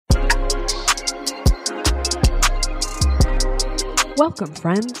Welcome,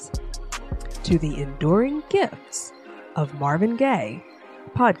 friends, to the Enduring Gifts of Marvin Gaye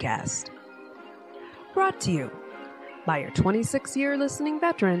podcast. Brought to you by your 26-year listening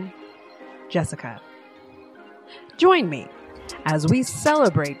veteran, Jessica. Join me as we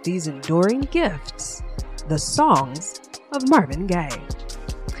celebrate these enduring gifts, the songs of Marvin Gaye.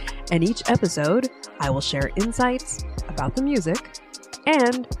 In each episode, I will share insights about the music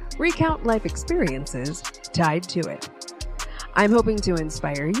and recount life experiences tied to it. I'm hoping to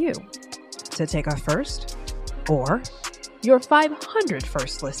inspire you to take a first or your 500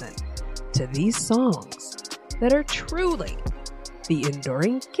 first listen to these songs that are truly the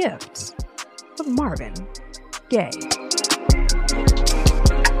enduring gifts of Marvin Gaye.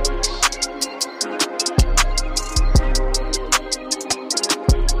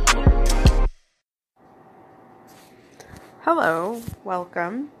 Hello,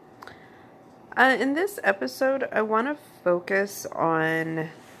 welcome. In this episode, I want to focus on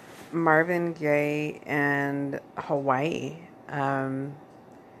Marvin Gaye and Hawaii. I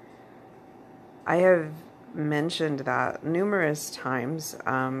have mentioned that numerous times,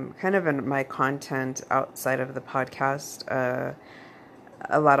 kind of in my content outside of the podcast, a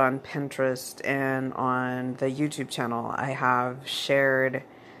lot on Pinterest and on the YouTube channel. I have shared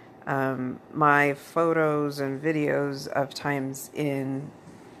my photos and videos of times in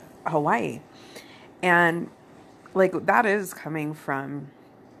Hawaii. And like that is coming from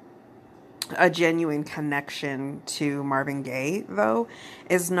a genuine connection to Marvin Gaye, though,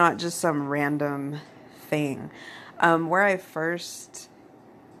 is not just some random thing. Where I first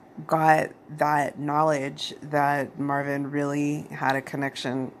got that knowledge that Marvin really had a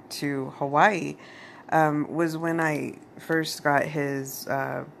connection to Hawaii was when I first got his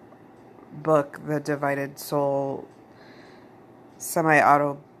book, The Divided Soul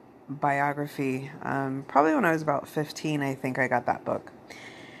Semi-Autobiography. Probably when I was about 15, I think I got that book.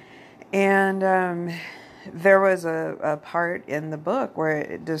 And there was a part in the book where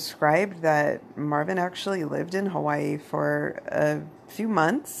it described that Marvin actually lived in Hawaii for a few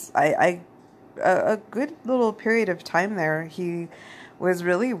months. A good little period of time there. He was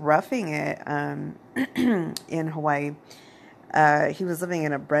really roughing it in Hawaii. He was living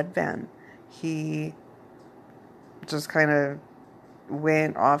in a bread van. He just kind of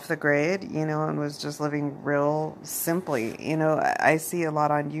went off the grid, and was just living real simply. I see a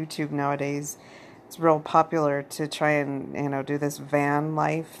lot on YouTube nowadays. It's real popular to try and, do this van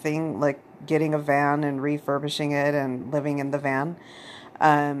life thing, like getting a van and refurbishing it and living in the van.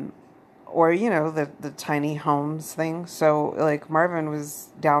 Or, the tiny homes thing. So, like, Marvin was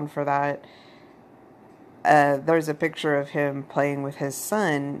down for that. There's a picture of him playing with his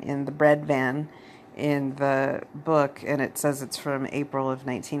son in the bread van in the book, and it says it's from April of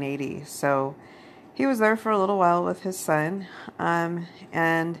 1980. So he was there for a little while with his son,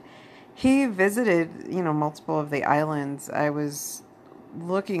 and he visited, multiple of the islands. I was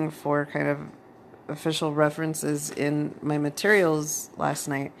looking for kind of official references in my materials last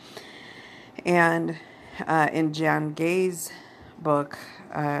night, and in Jan Gaye's book,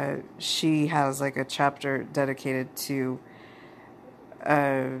 she has like a chapter dedicated to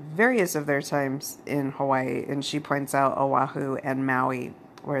various of their times in Hawaii, and she points out Oahu and Maui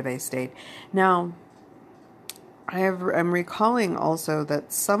where they stayed. Now, I'm recalling also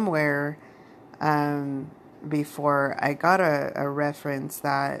that somewhere before I got a reference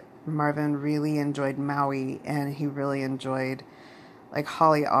that Marvin really enjoyed Maui, and he really enjoyed like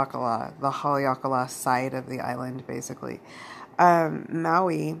Haleakala, the Haleakala side of the island, basically.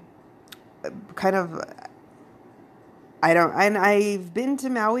 Maui, kind of, I've been to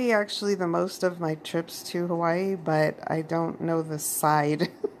Maui actually the most of my trips to Hawaii, but I don't know the side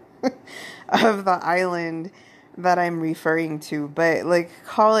of the island that I'm referring to. But like,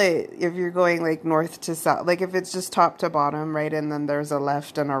 call it, if you're going like north to south, like if it's just top to bottom, right, and then there's a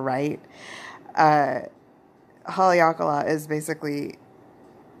left and a right, Haleakala is basically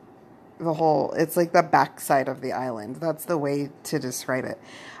it's like the backside of the island. That's the way to describe it.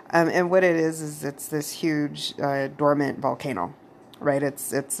 And what it is it's this huge dormant volcano, right?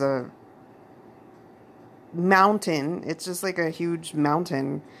 It's a mountain. It's just like a huge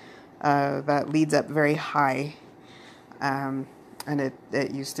mountain that leads up very high. And it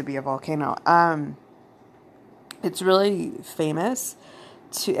used to be a volcano. It's really famous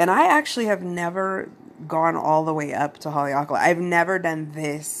and I actually have never gone all the way up to Haleakala. I've never done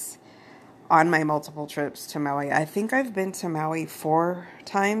this on my multiple trips to Maui. I think I've been to Maui 4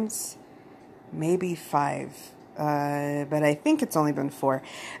 times, maybe 5. But I think it's only been 4.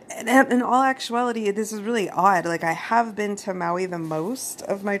 And in all actuality, this is really odd. Like, I have been to Maui the most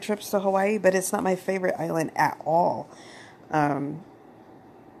of my trips to Hawaii, but it's not my favorite island at all.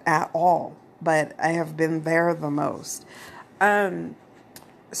 at all, but I have been there the most.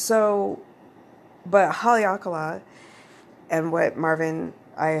 So, but Haleakala, and what Marvin,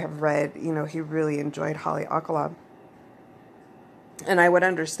 I have read, he really enjoyed Haleakala. And I would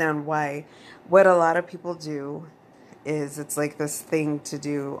understand why. What a lot of people do is, it's like this thing to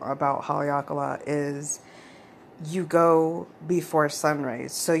do about Haleakala is you go before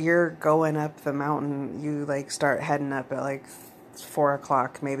sunrise. So you're going up the mountain. You like start heading up at like 4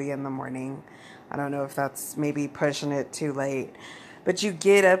 o'clock, maybe in the morning. I don't know if that's maybe pushing it too late. But you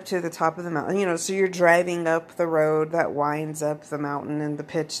get up to the top of the mountain, so you're driving up the road that winds up the mountain in the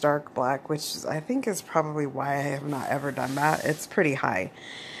pitch dark black, which I think is probably why I have not ever done that. It's pretty high.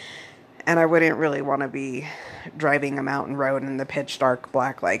 And I wouldn't really want to be driving a mountain road in the pitch dark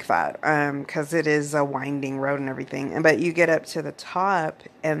black like that, because it is a winding road and everything. But you get up to the top,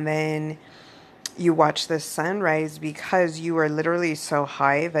 and then you watch the sunrise, because you are literally so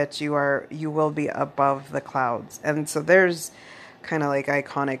high that you will be above the clouds. And so there's kind of like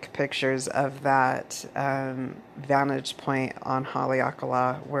iconic pictures of that vantage point on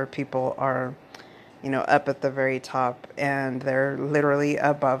Haleakala, where people are, up at the very top, and they're literally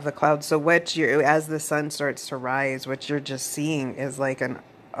above the clouds. So as the sun starts to rise, what you're just seeing is like an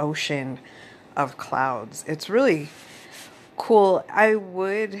ocean of clouds. It's really cool. I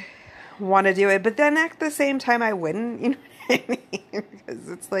would want to do it, but then at the same time I wouldn't, what I mean? Because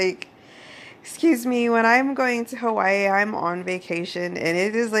it's like, excuse me, when I'm going to Hawaii, I'm on vacation, and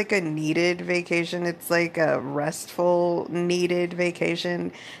it is like a needed vacation. It's like a restful, needed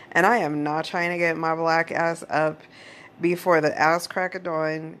vacation. And I am not trying to get my black ass up before the ass crack of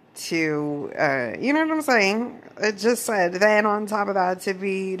dawn to, you know what I'm saying? It just said, then on top of that, to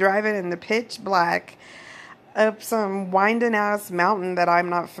be driving in the pitch black up some winding ass mountain that I'm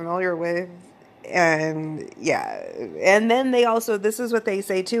not familiar with. And yeah, and then this is what they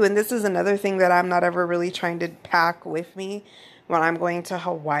say too, and this is another thing that I'm not ever really trying to pack with me when I'm going to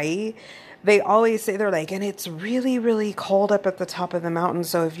Hawaii. They always say, they're like, and it's really, really cold up at the top of the mountain,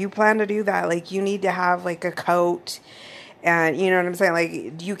 so if you plan to do that, like, you need to have like a coat, and you know what I'm saying,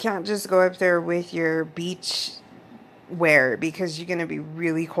 like, you can't just go up there with your beach wear, because you're going to be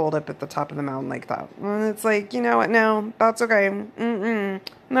really cold up at the top of the mountain like that. And it's like, you know what, no, that's okay. I'm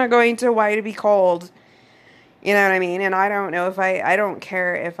not going to Hawaii to be cold. You know what I mean? And I don't know if I don't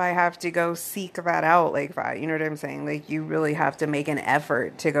care if I have to go seek that out like that. You know what I'm saying? Like, you really have to make an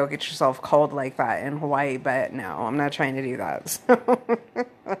effort to go get yourself cold like that in Hawaii. But no, I'm not trying to do that. So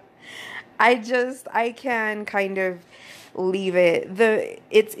I can kind of leave it.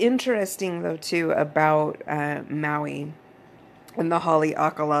 It's interesting though too about Maui and the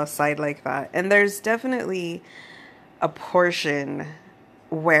Haleakala side like that. And there's definitely a portion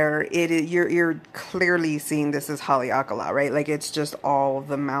where you're clearly seeing this is Haleakala, right? Like, it's just all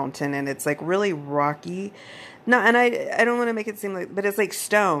the mountain, and it's like really rocky. No, and I don't want to make it seem like, but it's like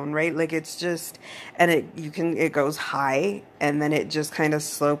stone, right? Like, it's just, and it goes high, and then it just kind of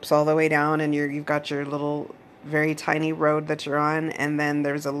slopes all the way down, and you've got your little very tiny road that you're on, and then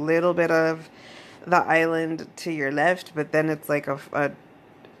there's a little bit of the island to your left, but then it's like a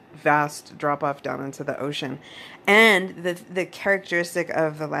vast drop off down into the ocean. And the characteristic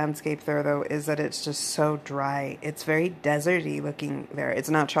of the landscape there though is that it's just so dry. It's very deserty looking there. It's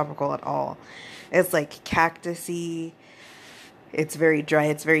not tropical at all. It's like cactusy. It's very dry.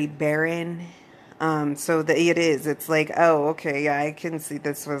 It's very barren. It's like, oh, okay, yeah, I can see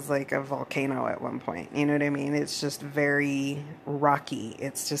this was like a volcano at one point. You know what I mean? It's just very rocky.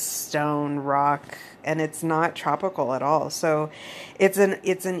 It's just stone, rock, and it's not tropical at all. So it's an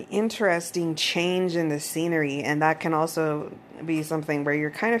interesting change in the scenery, and that can also be something where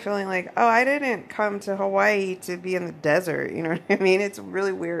you're kind of feeling like, oh, I didn't come to Hawaii to be in the desert. You know what I mean? It's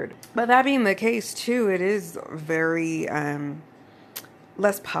really weird. But that being the case too, it is very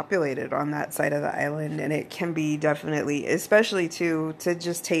less populated on that side of the island, and it can be definitely, especially to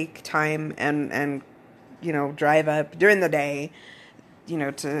just take time and drive up during the day,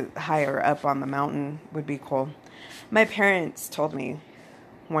 to higher up on the mountain would be cool. My parents told me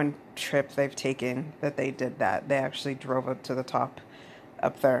one trip they've taken that they did that. They actually drove up to the top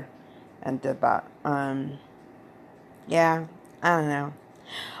up there and did that. Yeah, I don't know.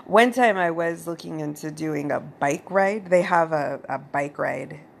 One time I was looking into doing a bike ride. They have a bike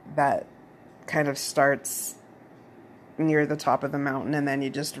ride that kind of starts near the top of the mountain, and then you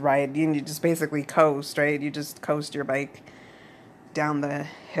just ride, you just basically coast, right? You just coast your bike down the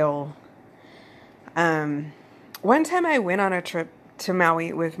hill. One time I went on a trip to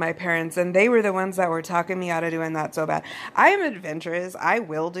Maui with my parents, and they were the ones that were talking me out of doing that so bad. I am adventurous. I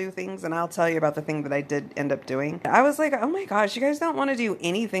will do things, and I'll tell you about the thing that I did end up doing. I was like, oh my gosh, you guys don't want to do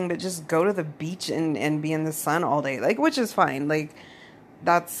anything but just go to the beach and be in the sun all day, like, which is fine. Like,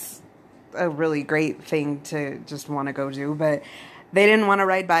 that's a really great thing to just want to go do, but they didn't want to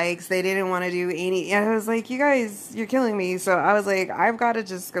ride bikes. They didn't want to do any. And I was like, you guys, you're killing me. So I was like, I've got to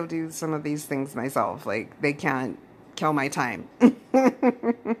just go do some of these things myself. Like, they can't kill my time.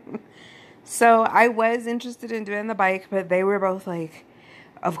 So I was interested in doing the bike, but they were both like,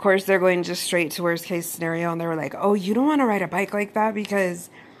 of course, they're going just straight to worst case scenario. And they were like, oh, you don't want to ride a bike like that because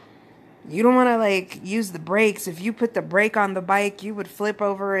you don't want to, like, use the brakes. If you put the brake on the bike, you would flip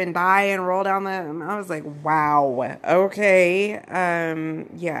over and die and roll down the... And I was like, wow, okay.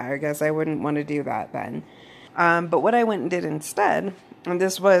 Yeah, I guess I wouldn't want to do that then. But what I went and did instead, and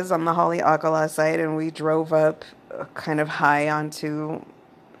this was on the Haleakala side, and we drove up kind of high onto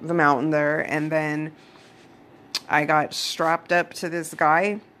the mountain there, and then I got strapped up to this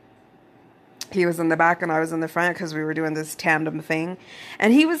guy. He was in the back and I was in the front because we were doing this tandem thing.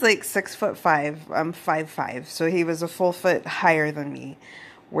 And he was like 6'5". I'm 5'5". So he was a full foot higher than me.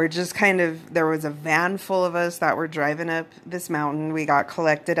 We're just kind of, there was a van full of us that were driving up this mountain. We got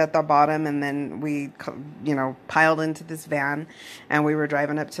collected at the bottom and then we, piled into this van and we were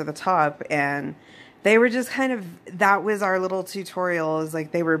driving up to the top. And they were just kind of, that was our little tutorial. It was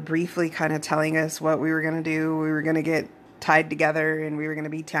like they were briefly kind of telling us what we were going to do. We were going to get tied together and we were going to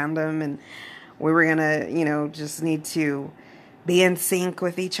be tandem and we were going to, just need to be in sync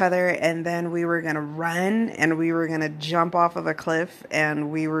with each other. And then we were going to run and we were going to jump off of a cliff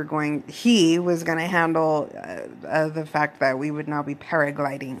and he was going to handle the fact that we would now be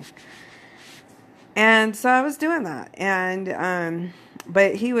paragliding. And so I was doing that. And,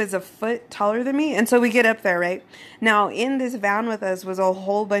 but he was a foot taller than me. And so we get up there, right? Now, in this van with us was a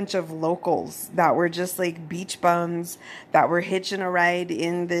whole bunch of locals that were just like beach bums that were hitching a ride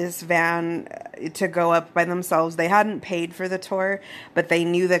in this van to go up by themselves. They hadn't paid for the tour, but they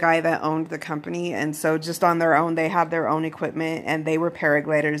knew the guy that owned the company. And so just on their own, they had their own equipment and they were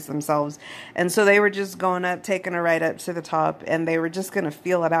paragliders themselves. And so they were just going up, taking a ride up to the top, and they were just going to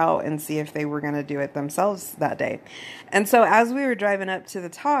feel it out and see if they were going to do it themselves that day. And so as we were driving up to the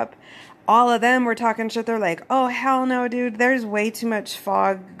top, all of them were talking shit. They're like, oh, hell no, dude. There's way too much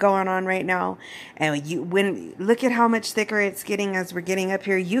fog going on right now. And look at how much thicker it's getting as we're getting up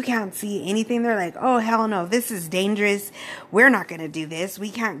here. You can't see anything. They're like, oh, hell no. This is dangerous. We're not going to do this. We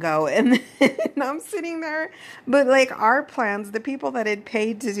can't go. And I'm sitting there. But like our plans, the people that had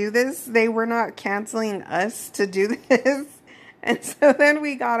paid to do this, they were not canceling us to do this. And so then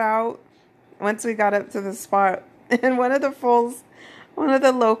we got out once we got up to the spot. And one of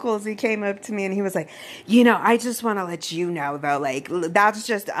the locals, he came up to me and he was like, I just want to let you know, though, like, that's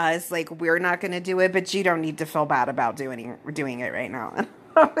just us. Like, we're not going to do it, but you don't need to feel bad about doing it right now. And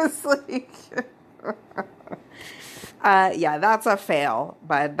I was like, yeah, that's a fail,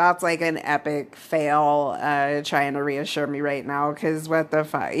 but that's like an epic fail, trying to reassure me right now. 'Cause what the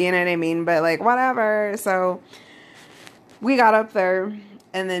fuck, you know what I mean? But like, whatever. So we got up there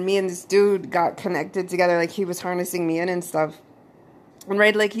and then me and this dude got connected together. Like he was harnessing me in and stuff. And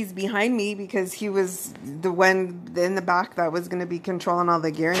right, like he's behind me because he was the one in the back that was going to be controlling all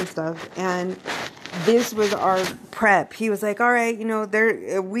the gear and stuff. And this was our prep. He was like, all right,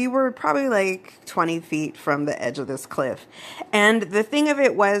 we were probably like 20 feet from the edge of this cliff. And the thing of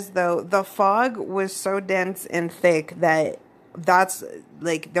it was, though, the fog was so dense and thick that's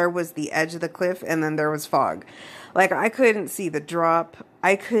like there was the edge of the cliff and then there was fog. Like I couldn't see the drop.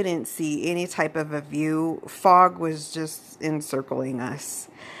 I couldn't see any type of a view. Fog was just encircling us.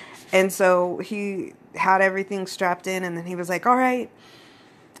 And so he had everything strapped in and then he was like, all right,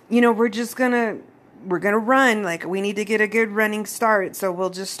 we're going to run. Like we need to get a good running start. So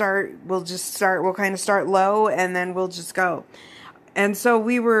we'll kind of start low and then we'll just go. And so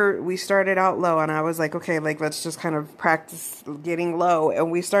we started out low and I was like, okay, like let's just kind of practice getting low.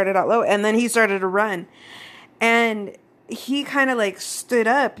 And we started out low and then he started to run. And he kind of like stood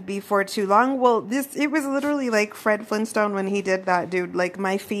up before too long. Well, it was literally like Fred Flintstone when he did that, dude. Like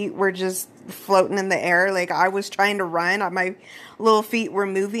my feet were just floating in the air. Like I was trying to run. My little feet were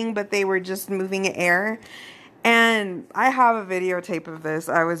moving, but they were just moving in air. And I have a videotape of this.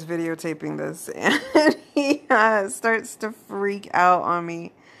 I was videotaping this and he starts to freak out on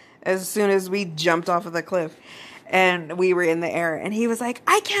me as soon as we jumped off of the cliff and we were in the air. And he was like,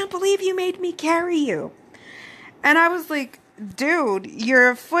 I can't believe you made me carry you. And I was like, dude,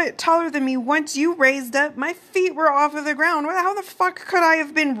 you're a foot taller than me. Once you raised up, my feet were off of the ground. How the fuck could I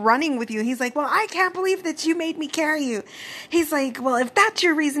have been running with you? He's like, well, I can't believe that you made me carry you. He's like, well, if that's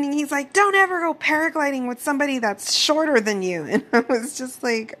your reasoning, he's like, don't ever go paragliding with somebody that's shorter than you. And I was just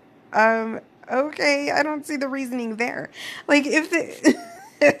like, okay, I don't see the reasoning there. Like, if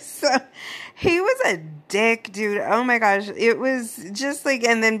the... so, he was a dick, dude. Oh my gosh. It was just like,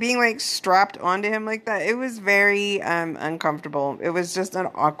 and then being like strapped onto him like that, it was very uncomfortable. It was just an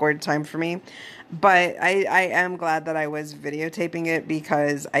awkward time for me. But I am glad that I was videotaping it,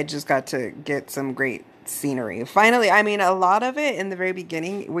 because I just got to get some great scenery. Finally, I mean, a lot of it in the very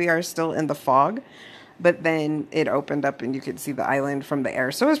beginning, we are still in the fog, but then it opened up and you could see the island from the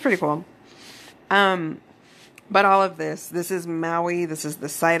air. So it was pretty cool. But all of this is Maui. This is the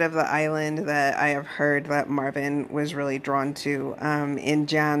side of the island that I have heard that Marvin was really drawn to. In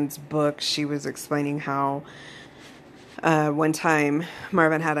Jan's book, she was explaining how one time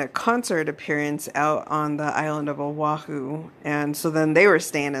Marvin had a concert appearance out on the island of Oahu. And so then they were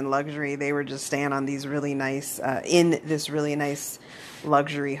staying in luxury. They were just staying on these really nice, in this really nice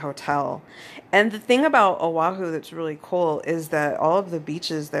luxury hotel. And the thing about Oahu that's really cool is that all of the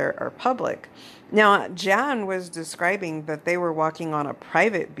beaches there are public. Now, Jan was describing that they were walking on a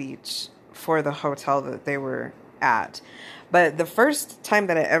private beach for the hotel that they were at. But the first time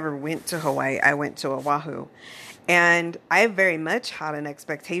that I ever went to Hawaii, I went to Oahu. And I very much had an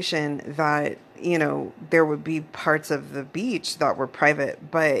expectation that, you know, there would be parts of the beach that were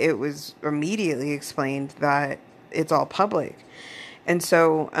private. But it was immediately explained that it's all public. And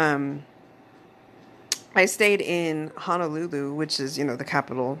so I stayed in Honolulu, which is, you know, the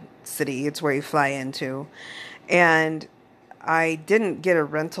capital city. It's where you fly into. And I didn't get a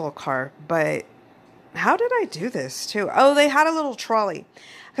rental car, but how did I do this too? Oh, they had a little trolley.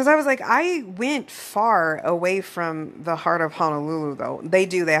 Because I was like, I went far away from the heart of Honolulu, though. They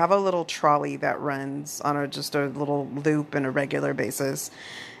have a little trolley that runs on just a little loop on a regular basis.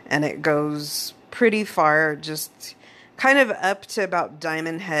 And it goes pretty far, just kind of up to about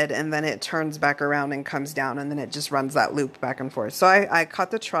Diamond Head, and then it turns back around and comes down, and then it just runs that loop back and forth. So I caught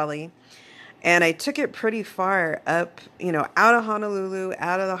the trolley, and I took it pretty far up, you know, out of Honolulu,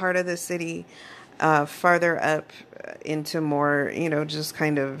 out of the heart of the city, farther up into more, you know, just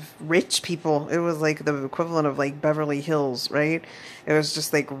kind of rich people. It was like the equivalent of like Beverly Hills, right? It was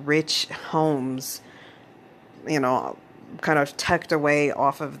just like rich homes, you know, kind of tucked away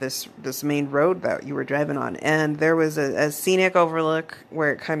off of this main road that you were driving on. And there was a scenic overlook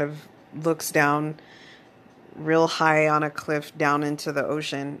where it kind of looks down real high on a cliff down into the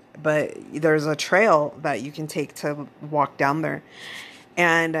ocean. But there's a trail that you can take to walk down there.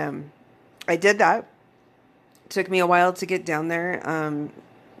 And I did that. Took me a while to get down there,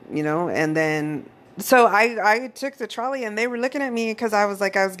 you know, and then... So I took the trolley, and they were looking at me because I was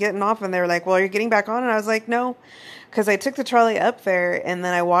getting off, and they were like, well, you're getting back on? And I was like, no, because I took the trolley up there, and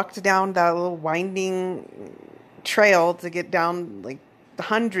then I walked down that little winding trail to get down like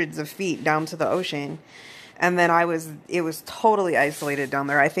hundreds of feet down to the ocean. And then it was totally isolated down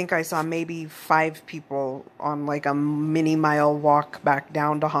there. I think I saw maybe 5 people on like a mini mile walk back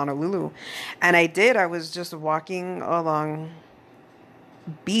down to Honolulu. And I was just walking along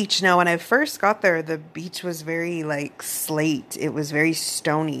beach. Now, when I first got there, the beach was very like slate. It was very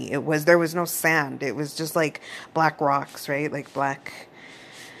stony. There was no sand. It was just like black rocks, right? Like black,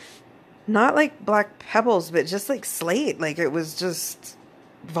 not like black pebbles, but just like slate. Like it was just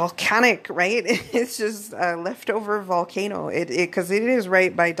volcanic, right? It's just a leftover volcano. Because it is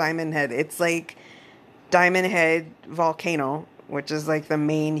right by Diamond Head. It's like Diamond Head volcano, which is like the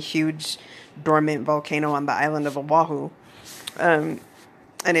main huge dormant volcano on the island of Oahu.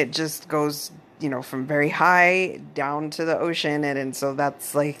 And it just goes, you know, from very high down to the ocean. And so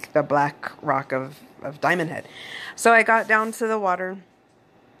that's like the black rock of Diamond Head. So I got down to the water,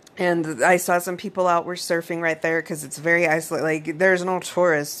 and I saw some people out were surfing right there because it's very isolated. Like, there's no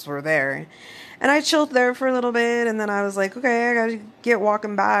tourists were there. And I chilled there for a little bit, and then I was like, okay, I gotta get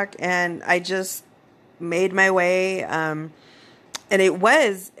walking back. And I just made my way, and it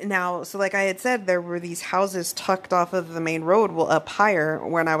was now, so like I had said, there were these houses tucked off of the main road, well, up higher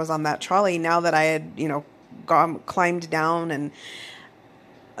when I was on that trolley. Now that I had, you know, climbed down, and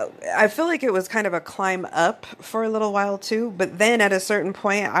I feel like it was kind of a climb up for a little while too. But then at a certain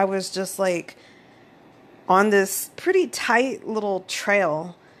point, I was just like on this pretty tight little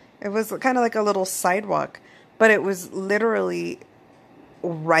trail. It was kind of like a little sidewalk, but it was literally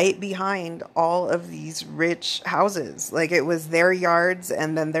right behind all of these rich houses. Like, it was their yards,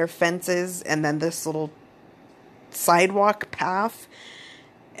 and then their fences, and then this little sidewalk path.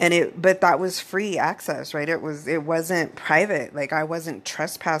 But that was free access, right? It wasn't private. Like, I wasn't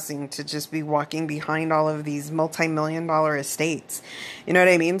trespassing to just be walking behind all of these multi-million-dollar estates. You know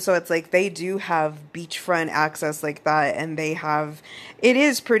what I mean? So it's like they do have beachfront access like that, and it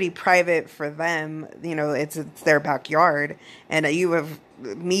is pretty private for them. You know, it's their backyard, and you have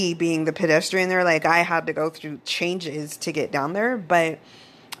me being the pedestrian there. Like, I had to go through changes to get down there, but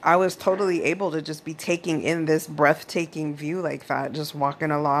I was totally able to just be taking in this breathtaking view like that, just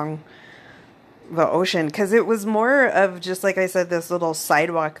walking along the ocean. Because it was more of just, like I said, this little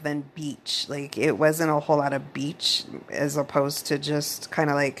sidewalk than beach. Like, it wasn't a whole lot of beach as opposed to just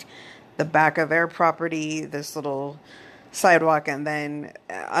kind of like the back of their property, this little sidewalk, and then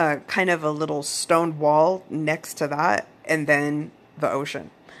kind of a little stone wall next to that, and then the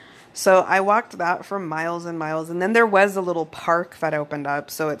ocean. So I walked that for miles and miles. And then there was a little park that opened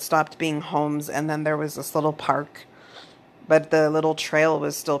up. So it stopped being homes. And then there was this little park. But the little trail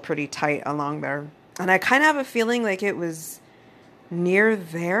was still pretty tight along there. And I kind of have a feeling like it was near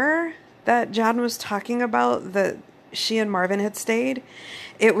there that Jan was talking about that she and Marvin had stayed.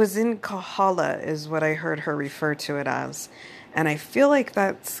 It was in Kahala is what I heard her refer to it as. And I feel like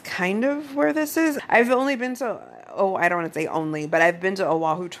that's kind of where this is. I've only been to... I don't want to say only, but I've been to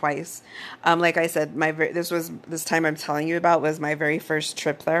Oahu twice. Like I said, this time I'm telling you about was my very first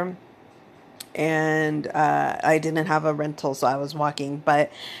trip there. And I didn't have a rental, so I was walking.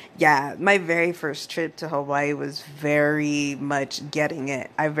 But yeah, my very first trip to Hawaii was very much getting it.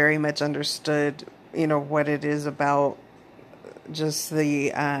 I very much understood, what it is about just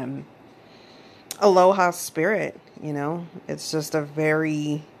the aloha spirit, It's just a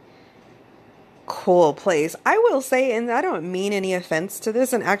very cool place. I will say, and I don't mean any offense to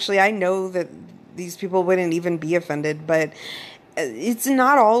this, and actually I know that these people wouldn't even be offended, but it's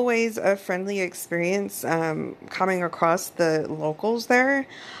not always a friendly experience coming across the locals there.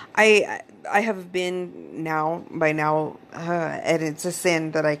 I have been by now, and it's a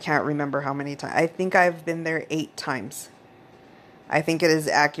sin that I can't remember how many times. I think I've been there 8 times. I think it is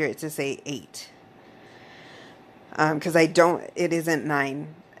accurate to say 8. Because it isn't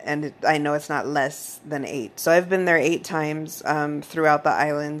 9. And I know it's not less than 8. So I've been there 8 times throughout the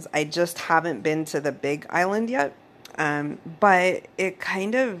islands. I just haven't been to the big island yet. But it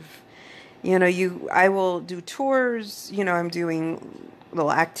kind of, I will do tours, I'm doing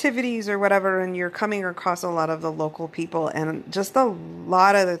little activities or whatever, and you're coming across a lot of the local people, and just a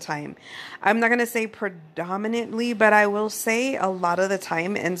lot of the time, I'm not going to say predominantly, but I will say a lot of the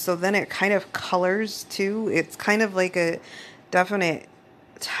time. And so then it kind of colors too. It's kind of like a definite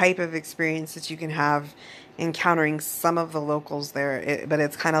type of experience that you can have encountering some of the locals there, but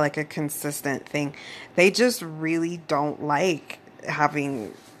it's kind of like a consistent thing. They just really don't like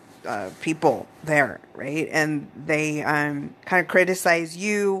having people there, right? And they kind of criticize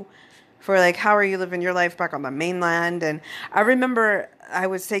you for like, how are you living your life back on the mainland? And I remember I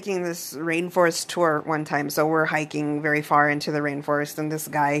was taking this rainforest tour one time, so we're hiking very far into the rainforest, and this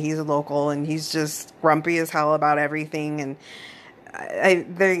guy, he's a local, and he's just grumpy as hell about everything. And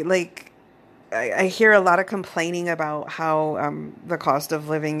I hear a lot of complaining about how the cost of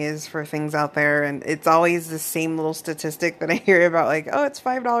living is for things out there, and it's always the same little statistic that I hear about, like, oh, it's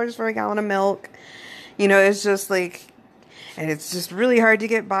 $5 for a gallon of milk. It's just like, and it's just really hard to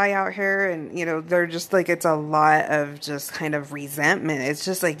get by out here, and they're just like, it's a lot of just kind of resentment. It's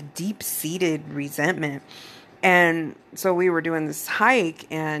just like deep-seated resentment. And so we were doing this hike,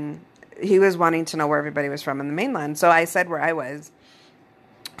 and he was wanting to know where everybody was from in the mainland. So I said where I was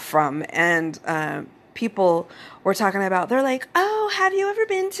from, and people were talking about, they're like, oh, have you ever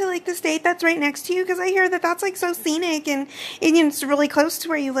been to like the state that's right next to you? Because I hear that that's like so scenic, and it's really close to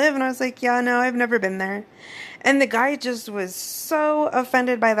where you live. And I was like, yeah, no, I've never been there. And the guy just was so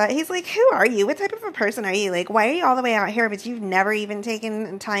offended by that. He's like, who are you? What type of a person are you? Like, why are you all the way out here, but you've never even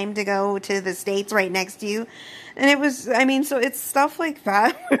taken time to go to the states right next to you? And it was, so it's stuff like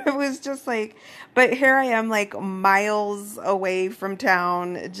that. It was just like, but here I am, like miles away from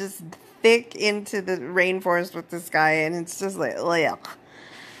town, just thick into the rainforest with this guy. And it's just like, ugh.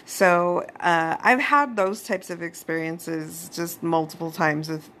 So I've had those types of experiences just multiple times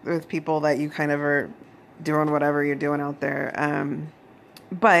with people that you kind of are doing whatever you're doing out there.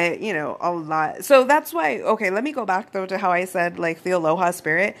 But, a lot. So that's why, okay, let me go back though to how I said like the aloha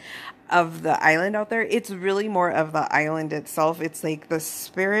spirit of the island out there. It's really more of the island itself. It's like the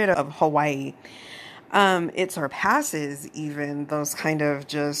spirit of Hawaii. It surpasses even those kind of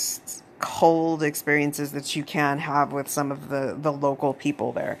just cold experiences that you can have with some of the local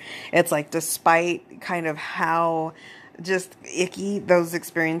people there. It's like, despite kind of how just icky those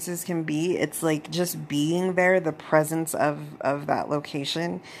experiences can be, it's like just being there, the presence of that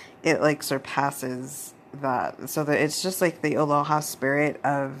location, it like surpasses that. So that it's just like the aloha spirit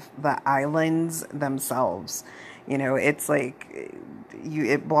of the islands themselves. You know, it's like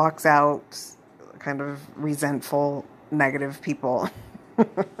it blocks out kind of resentful, negative people.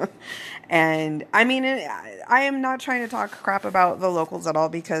 And I mean, I am not trying to talk crap about the locals at all,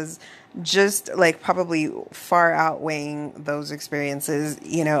 because just like probably far outweighing those experiences,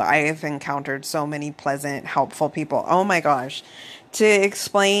 you know, I have encountered so many pleasant, helpful people. Oh my gosh. To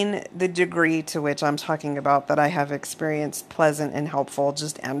explain the degree to which I'm talking about that I have experienced pleasant and helpful,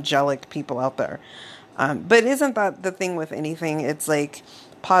 just angelic people out there. But isn't that the thing with anything? It's like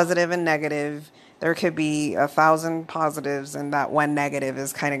positive and negative. There could be 1,000 positives, and that one negative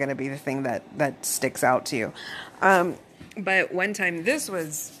is kind of going to be the thing that sticks out to you. But one time, this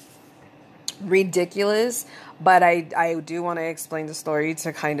was ridiculous, but I do want to explain the story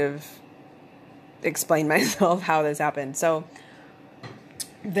to kind of explain myself how this happened. So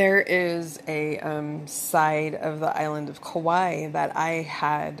there is a side of the island of Kauai that I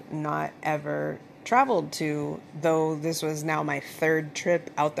had not ever traveled to, though this was now my third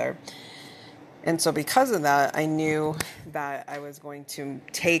trip out there. And so because of that, I knew that I was going to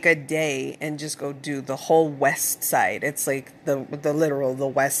take a day and just go do the whole west side. It's like the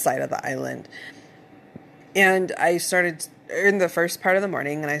west side of the island. And I started in the first part of the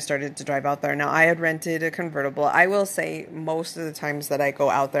morning, and I started to drive out there. Now, I had rented a convertible. I will say most of the times that I go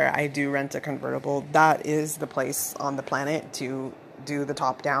out there, I do rent a convertible. That is the place on the planet to do the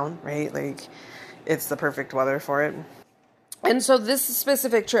top down, right? Like, it's the perfect weather for it. And so this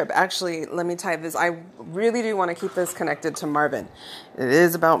specific trip, actually, let me tie this. I really do want to keep this connected to Marvin. It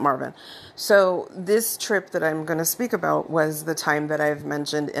is about Marvin. So this trip that I'm going to speak about was the time that I've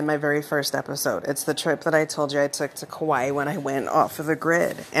mentioned in my very first episode. It's the trip that I told you I took to Kauai when I went off of the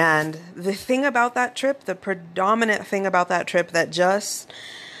grid. And the thing about that trip, the predominant thing about that trip that just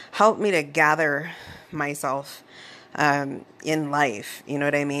helped me to gather myself in life, you know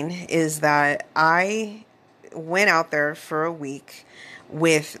what I mean, is that I went out there for a week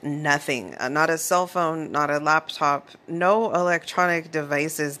with nothing, not a cell phone, not a laptop, no electronic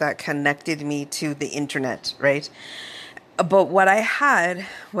devices that connected me to the internet, right? But what I had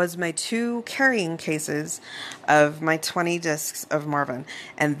was my 2 carrying cases of my 20 discs of Marvin.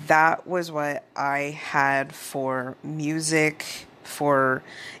 And that was what I had for music, for,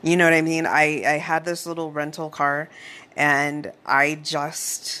 you know what I mean? I had this little rental car, and I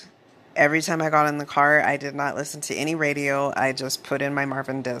just, every time I got in the car, I did not listen to any radio. I just put in my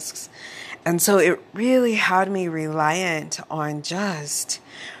Marvin discs. And so it really had me reliant on just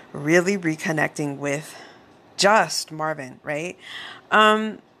really reconnecting with just Marvin, right?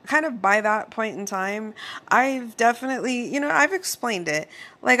 Kind of by that point in time, I've definitely, I've explained it.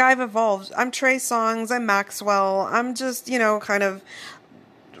 Like, I've evolved. I'm Trey Songz, I'm Maxwell. I'm just, kind of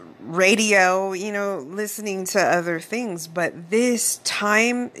radio, listening to other things. But this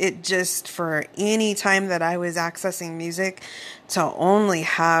time, it just, for any time that I was accessing music, to only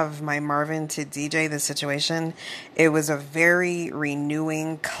have my Marvin to DJ the situation, it was a very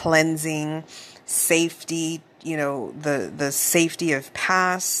renewing, cleansing, safety, the safety of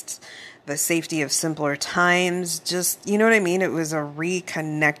past, the safety of simpler times, just, you know what I mean? It was a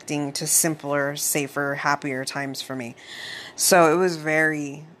reconnecting to simpler, safer, happier times for me. So it was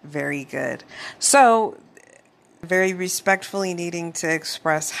very, very good. So very respectfully needing to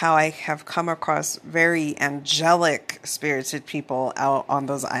express how I have come across very angelic spirited people out on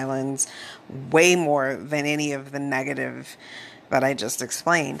those islands, way more than any of the negative that I just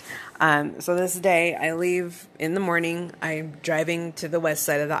explained. So this day I leave in the morning. I'm driving to the west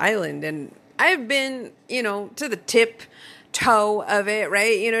side of the island, and I've been, to the tip toe of it,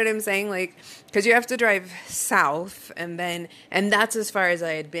 right? You know what I'm saying? Like, because you have to drive south, and that's as far as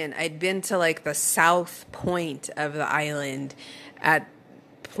I had been. I'd been to like the south point of the island at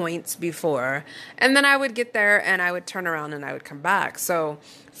points before, and then I would get there and I would turn around and I would come back. So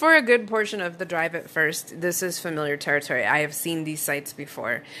for a good portion of the drive at first, this is familiar territory. I have seen these sites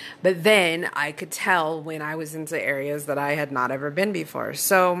before, but then I could tell when I was into areas that I had not ever been before.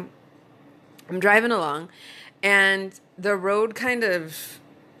 So I'm driving along, and the road kind of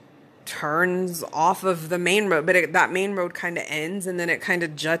turns off of the main road, but that main road kind of ends, and then it kind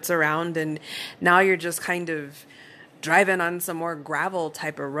of juts around, and now you're just kind of driving on some more gravel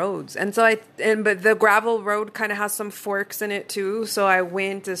type of roads. And so but the gravel road kind of has some forks in it too. So I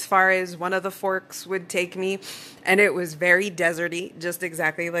went as far as one of the forks would take me, and it was very deserty, just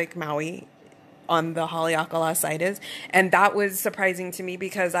exactly like Maui. on the Haleakala side is. And that was surprising to me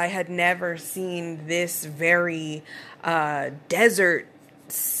because I had never seen this very desert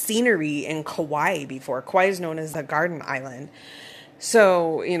scenery in Kauai before. Kauai is known as the Garden Island.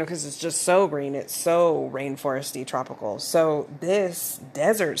 So, because it's just so green, it's so rainforesty, tropical. So this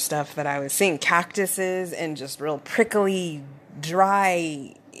desert stuff that I was seeing, cactuses and just real prickly,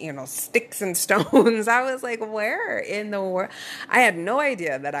 dry, sticks and stones. I was like, where in the world? I had no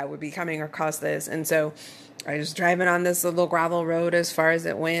idea that I would be coming across this. And so I was driving on this little gravel road as far as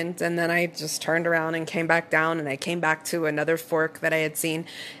it went, and then I just turned around and came back down, and I came back to another fork that I had seen,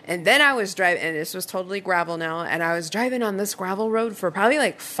 and then I was driving, and this was totally gravel now, and I was driving on this gravel road for probably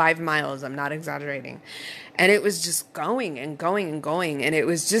like 5 miles, I'm not exaggerating, and it was just going and going and going, and it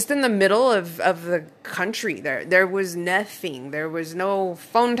was just in the middle of the country. There was nothing. There was no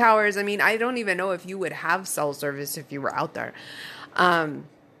phone towers. I mean, I don't even know if you would have cell service if you were out there.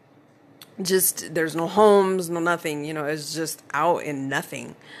 Just there's no homes, no nothing, it was just out in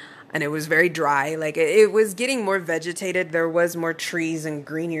nothing. And it was very dry. Like it was getting more vegetated. There was more trees and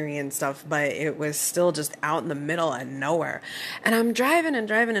greenery and stuff, but it was still just out in the middle of nowhere. And I'm driving and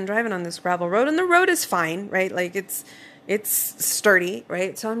driving and driving on this gravel road, and the road is fine, right? Like it's sturdy,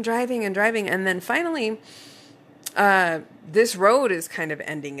 right? So I'm driving and driving, and then finally this road is kind of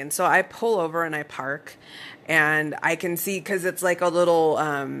ending. And so I pull over and I park, and I can see, because it's like a little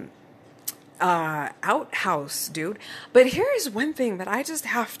outhouse, dude. But here's one thing that I just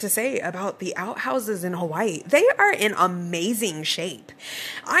have to say about the outhouses in Hawaii. They are in amazing shape.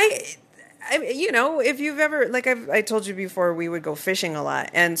 I if you've ever, like I told you before, we would go fishing a lot.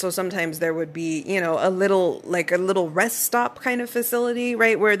 And so sometimes there would be, a little rest stop kind of facility,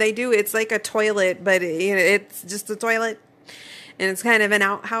 right? Where it's like a toilet, but it's just a toilet, and it's kind of an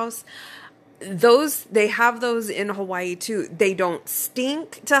outhouse. They have those in Hawaii too. They don't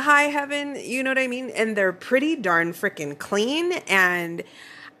stink to high heaven, you know what I mean? And they're pretty darn freaking clean. And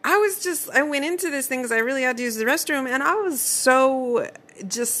I went into this thing because I really had to use the restroom, and I was so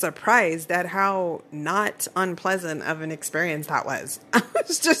just surprised at how not unpleasant of an experience that was. I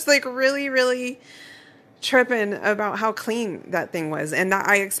was just like really, really tripping about how clean that thing was. And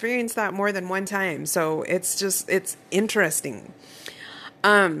I experienced that more than one time. So it's interesting.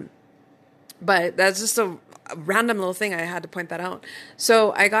 But that's just a random little thing. I had to point that out.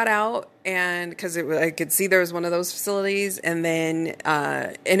 So I got out, and because I could see there was one of those facilities, and then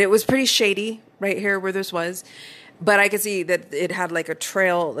and it was pretty shady right here where this was, but I could see that it had like a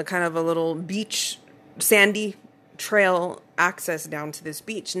trail, the kind of a little beach, sandy trail access down to this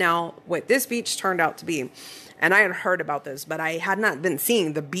beach. Now, what this beach turned out to be, and I had heard about this, but I had not been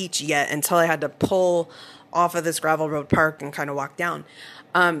seeing the beach yet until I had to pull off of this gravel road park and kind of walk down.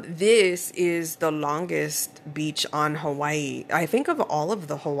 This is the longest beach on Hawaii. I think of all of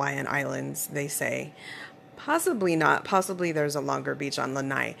the Hawaiian islands, they say. Possibly not. Possibly there's a longer beach on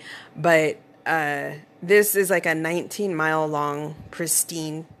Lanai. But this is like a 19-mile long,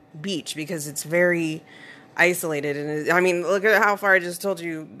 pristine beach because it's very isolated. And look at how far I just told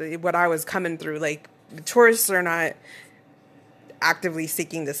you what I was coming through. Like, tourists are not actively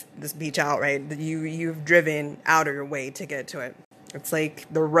seeking this beach out, right? You've driven out of your way to get to it. It's like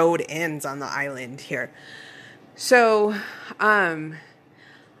the road ends on the island here. So, I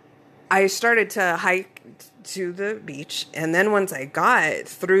started to hike to the beach. And then once I got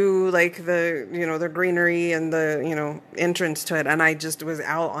through like the greenery and the, entrance to it, and I just was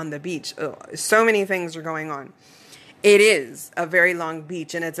out on the beach, so many things are going on. It is a very long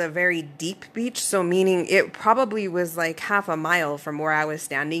beach, and it's a very deep beach. So meaning it probably was like half a mile from where I was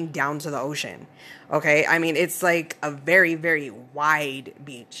standing down to the ocean. Okay. It's like a very, very wide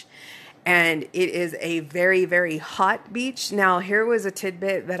beach, and it is a very, very hot beach. Now, here was a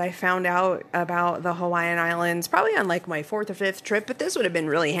tidbit that I found out about the Hawaiian Islands, probably on like my 4th or 5th trip, but this would have been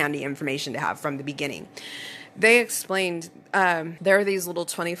really handy information to have from the beginning. They explained there are these little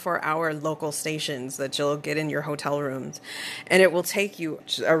 24-hour local stations that you'll get in your hotel rooms, and it will take you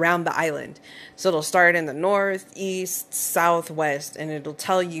around the island. So it'll start in the north, east, south, west, and it'll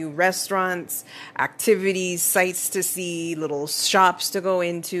tell you restaurants, activities, sights to see, little shops to go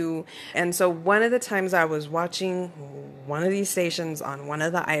into. And so one of the times I was watching one of these stations on one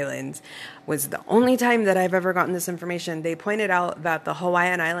of the islands was the only time that I've ever gotten this information. They pointed out that the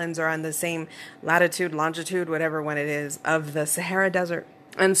Hawaiian Islands are on the same latitude, longitude, whatever one it is, of the Sahara Desert.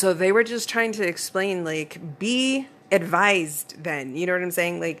 And so they were just trying to explain, like, be advised then, you know what I'm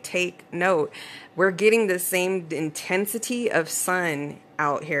saying? Like, take note, We're getting the same intensity of sun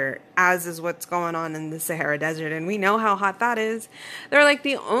out here as is what's going on in the Sahara Desert. And we know how hot that is. They're like,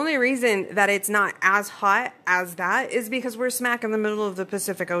 the only reason that it's not as hot as that is because we're smack in the middle of the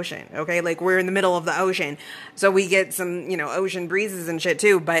Pacific Ocean. Okay. Like, we're in the middle of the ocean. So we get some, ocean breezes and shit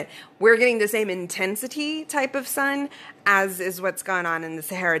too, but we're getting the same intensity type of sun as is what's going on in the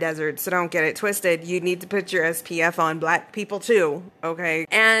Sahara Desert. So don't get it twisted. You need to put your SPF on, black people too. Okay.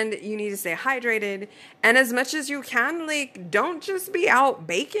 And you need to stay hydrated. And as much as you can, like, don't just be out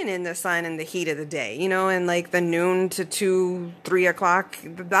baking in the sun in the heat of the day, and like the noon to 2-3 o'clock.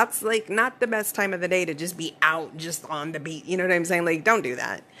 That's like not the best time of the day to just be out just on the beat. You know what I'm saying? Like, don't do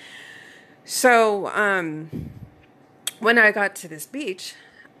that. So, when I got to this beach,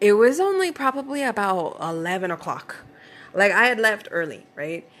 it was only probably about 11 o'clock. Like, I had left early,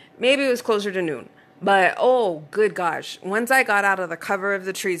 right? Maybe it was closer to noon. But, oh, good gosh. Once I got out of the cover of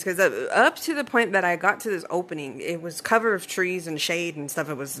the trees, because up to the point that I got to this opening, it was cover of trees and shade and stuff.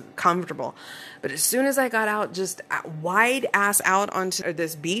 It was comfortable. But as soon as I got out, just wide ass out onto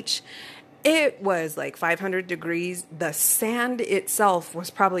this beach, it was like 500 degrees. The sand itself was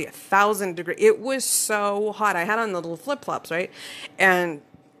probably 1,000 degrees. It was so hot. I had on the little flip-flops, right? And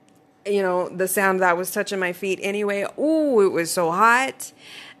the sand that was touching my feet anyway. Ooh, it was so hot.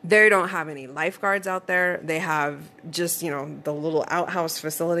 They don't have any lifeguards out there. They have just, the little outhouse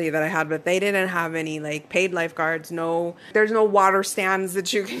facility that I had, but they didn't have any like paid lifeguards. No, there's no water stands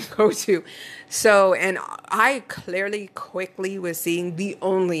that you can go to. So, and I quickly was seeing the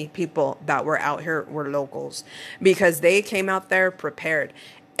only people that were out here were locals, because they came out there prepared.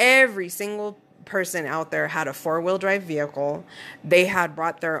 Every single person out there had a 4-wheel drive vehicle. They had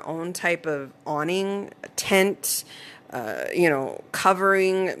brought their own type of awning, tent,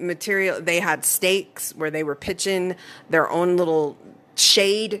 covering material. They had stakes where they were pitching their own little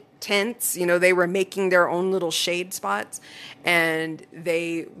shade tents. They were making their own little shade spots, and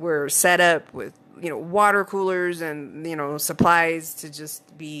they were set up with, water coolers and, supplies to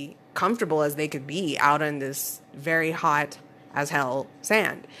just be comfortable as they could be out in this very hot as hell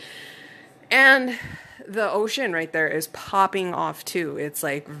sand. And the ocean right there is popping off too. It's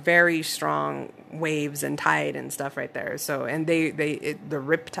like very strong waves and tide and stuff right there. So, and the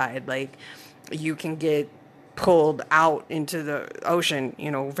rip tide, like, you can get pulled out into the ocean,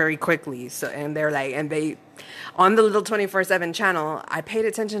 very quickly. So, and they're like, and they, on the little 24/7 channel, I paid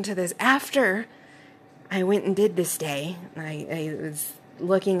attention to this after I went and did this day. I was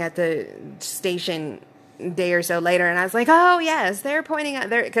looking at the station day or so later, and I was like, oh yes, they're pointing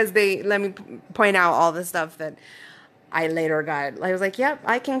out there, because they let me point out all the stuff that I later got. I was like, yep,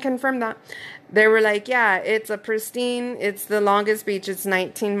 I can confirm that. They were like, yeah, it's a pristine, it's the longest beach, it's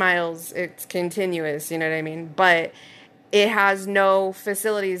 19 miles, it's continuous, you know what I mean? But it has no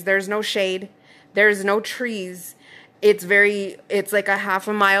facilities, there's no shade, there's no trees, it's like a half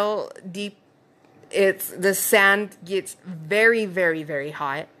a mile deep. The sand gets very, very, very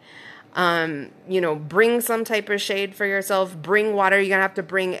hot. Bring some type of shade for yourself, bring water. You're gonna have to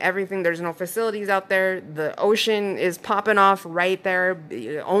bring everything. There's no facilities out there. The ocean is popping off right there.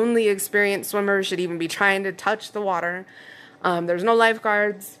 Only experienced swimmers should even be trying to touch the water. There's no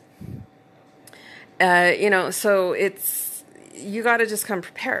lifeguards. So you gotta just come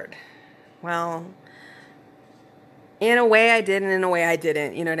prepared. Well, in a way I did, and in a way I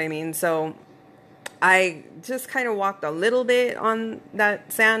didn't, you know what I mean? So I just kind of walked a little bit on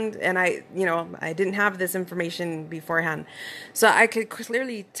that sand, and I didn't have this information beforehand. So I could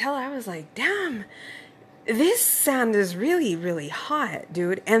clearly tell, I was like, damn, this sand is really, really hot,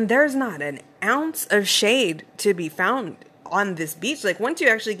 dude. And there's not an ounce of shade to be found on this beach. Like, once you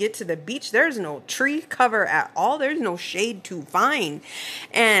actually get to the beach, there's no tree cover at all. There's no shade to find.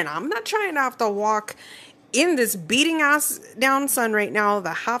 And I'm not trying to have to walk in this beating ass down sun right now,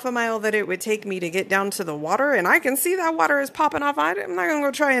 the half a mile that it would take me to get down to the water, and I can see that water is popping off. I'm not gonna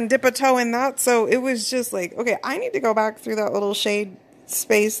go try and dip a toe in that. So it was just like, okay, I need to go back through that little shade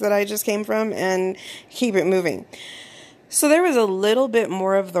space that I just came from and keep it moving. So there was a little bit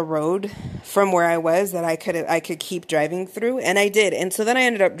more of the road from where I was that I could keep driving through, and I did. And so then I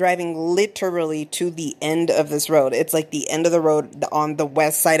ended up driving literally to the end of this road. It's like the end of the road on the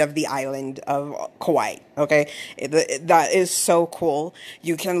west side of the island of Kauai. Okay, that is so cool.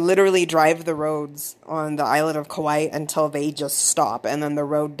 You can literally drive the roads on the island of Kauai until they just stop, and then the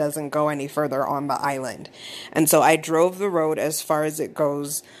road doesn't go any further on the island. And so I drove the road as far as it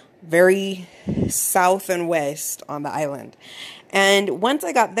goes, very south and west on the island. And once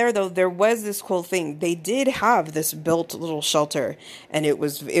I got there, though, there was this cool thing. They did have this built little shelter, and it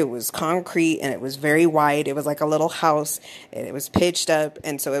was concrete, and it was very wide. It was like a little house, and it was pitched up,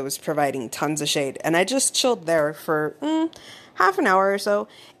 and so it was providing tons of shade. And I just chilled there for half an hour or so.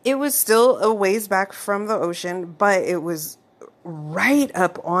 It was still a ways back from the ocean, but it was right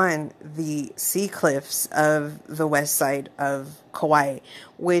up on the sea cliffs of the west side of Kauai,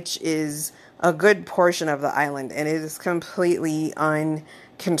 which is a good portion of the island, and it is completely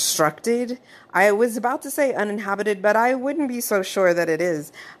unconstructed. I was about to say uninhabited, but I wouldn't be so sure that it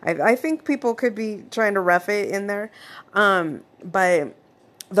is. I think people could be trying to rough it in there. But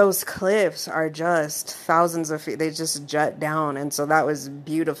those cliffs are just thousands of feet. They just jut down. And so that was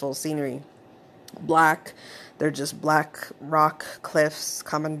beautiful scenery. They're just black rock cliffs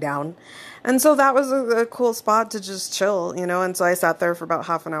coming down. And so that was a cool spot to just chill, and so I sat there for about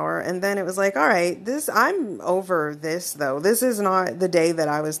half an hour, and then it was like, all right, I'm over this though. This is not the day that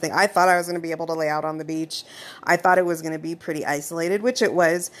I was thinking. I thought I was going to be able to lay out on the beach. I thought it was going to be pretty isolated, which it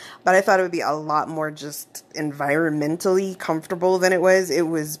was, but I thought it would be a lot more just environmentally comfortable than it was. It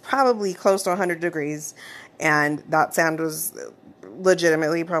was probably close to 100 degrees, and that sand was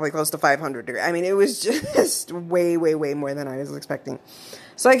legitimately probably close to 500 degrees. I mean, it was just way, way, way more than I was expecting.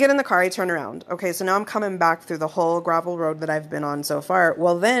 So I get in the car, I turn around. Okay, so now I'm coming back through the whole gravel road that I've been on so far.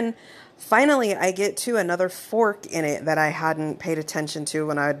 Well, then finally I get to another fork in it that I hadn't paid attention to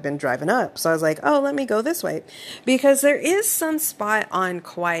when I'd been driving up. So I was like, oh, let me go this way, because there is some spot on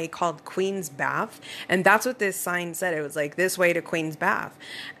Kauai called Queen's Bath. And that's what this sign said. It was like, this way to Queen's Bath.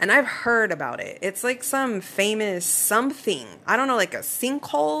 And I've heard about it. It's like some famous something. I don't know, like a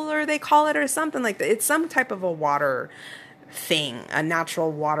sinkhole, or they call it, or something like that. It's some type of a water thing, a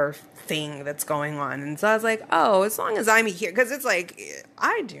natural water thing that's going on. And so I was like, oh, as long as I'm here, because it's like,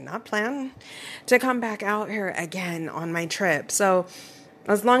 I do not plan to come back out here again on my trip. So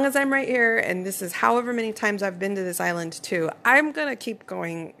as long as I'm right here, and this is however many times I've been to this island too, I'm going to keep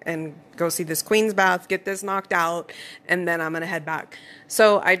going and go see this Queen's Bath, get this knocked out, and then I'm going to head back.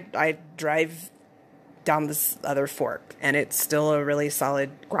 So I drive down this other fork, and it's still a really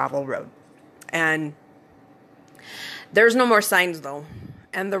solid gravel road. And there's no more signs though.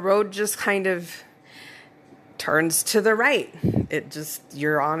 And the road just kind of turns to the right.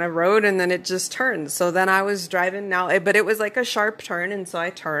 You're on a road and then it just turns. So then I was driving now, but it was like a sharp turn. And so I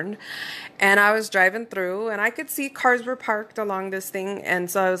turned and I was driving through, and I could see cars were parked along this thing. And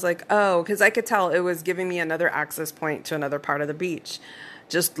so I was like, oh, because I could tell it was giving me another access point to another part of the beach,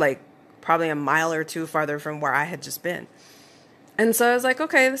 just like probably a mile or two farther from where I had just been. And so I was like,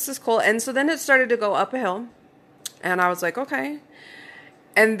 okay, this is cool. And so then it started to go up a hill. And I was like, okay.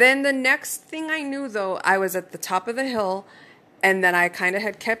 And then the next thing I knew, though, I was at the top of the hill, and then I kind of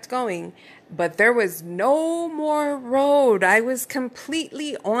had kept going, but there was no more road. I was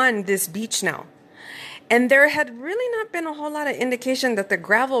completely on this beach now. And there had really not been a whole lot of indication that the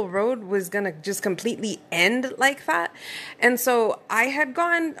gravel road was going to just completely end like that. And so I had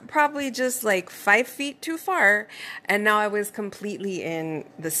gone probably just like 5 feet too far, and now I was completely in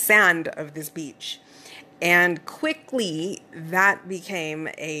the sand of this beach. And quickly, that became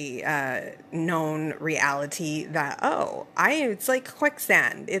a known reality that, it's like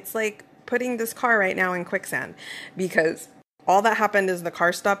quicksand. It's like putting this car right now in quicksand, because all that happened is the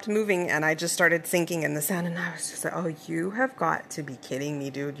car stopped moving and I just started sinking in the sand. And I was just like, oh, you have got to be kidding me,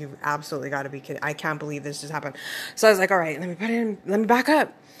 dude. You've absolutely got to be kidding. I can't believe this just happened. So I was like, all right, let me back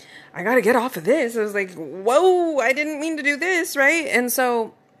up. I got to get off of this. I was like, whoa, I didn't mean to do this, right? And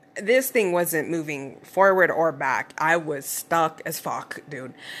so this thing wasn't moving forward or back. I was stuck as fuck,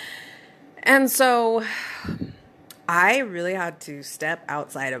 dude. And so I really had to step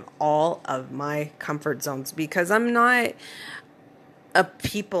outside of all of my comfort zones, because I'm not a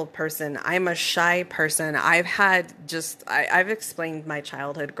people person. I'm a shy person. I've explained my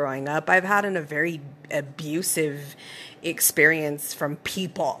childhood growing up. I've had a very abusive experience from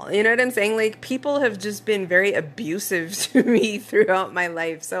people. You know what I'm saying? Like, people have just been very abusive to me throughout my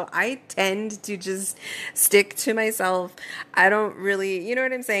life. So I tend to just stick to myself. I don't really, you know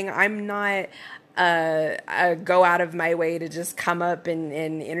what I'm saying? I'm not go out of my way to just come up and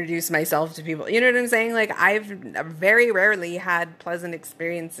introduce myself to people. You know what I'm saying? Like, I've very rarely had pleasant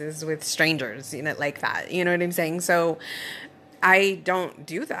experiences with strangers, like that. You know what I'm saying? So I don't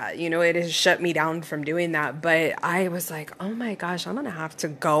do that. It has shut me down from doing that. But I was like, oh my gosh, I'm going to have to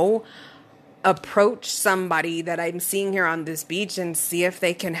go approach somebody that I'm seeing here on this beach and see if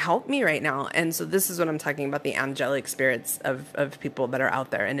they can help me right now. And so this is what I'm talking about, the angelic spirits of people that are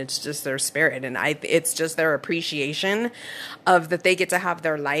out there. And it's just their spirit. And it's just their appreciation of that they get to have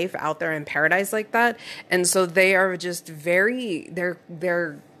their life out there in paradise like that. And so they are just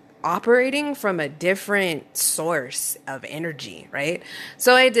they're operating from a different source of energy, right?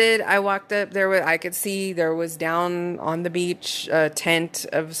 So I walked up there. I could see there was down on the beach a tent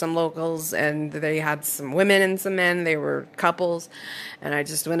of some locals, and they had some women and some men. They were couples. And I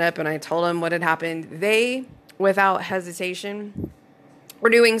just went up and I told them what had happened. They, without hesitation, were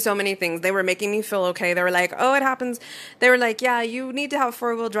doing so many things. They were making me feel okay. They were like, oh, it happens. They were like, yeah, you need to have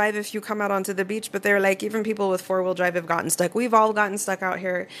 4-wheel drive if you come out onto the beach. But they were like, even people with 4-wheel drive have gotten stuck. We've all gotten stuck out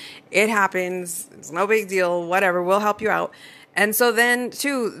here. It happens. It's no big deal. Whatever. We'll help you out. And so then,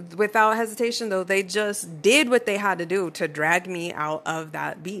 too, without hesitation, though, they just did what they had to do to drag me out of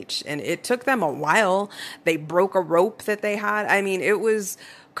that beach. And it took them a while. They broke a rope that they had. I mean, it was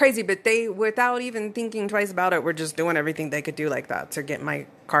crazy, but they, without even thinking twice about it, were just doing everything they could do like that to get my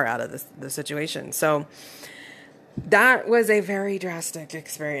car out of the situation. So that was a very drastic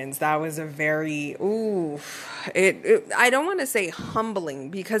experience. That was a very, I don't want to say humbling,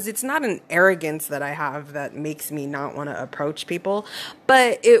 because it's not an arrogance that I have that makes me not want to approach people,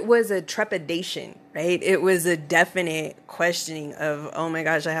 but it was a trepidation, right? It was a definite questioning of, oh my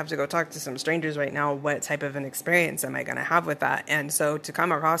gosh, I have to go talk to some strangers right now. What type of an experience am I going to have with that? And so to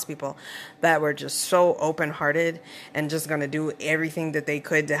come across people that were just so open-hearted and just going to do everything that they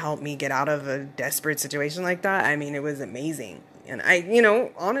could to help me get out of a desperate situation like that, I mean, it was amazing. And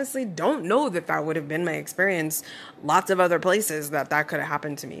I, honestly don't know that would have been my experience lots of other places that could have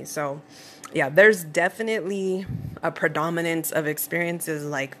happened to me. So yeah, there's definitely a predominance of experiences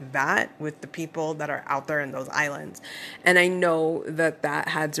like that with the people that are out there in those islands. And I know that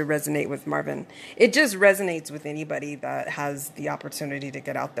had to resonate with Marvin. It just resonates with anybody that has the opportunity to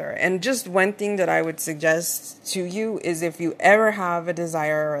get out there. And just one thing that I would suggest to you is, if you ever have a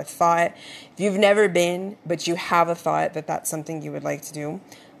desire or a thought, if you've never been, but you have a thought that that's something you would like to do,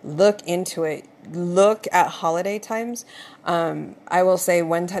 look into it. Look at holiday times. I will say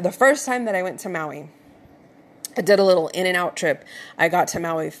the first time that I went to Maui, I did a little in and out trip. I got to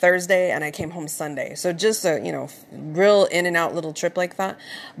Maui Thursday and I came home Sunday. So just a, real in and out little trip like that.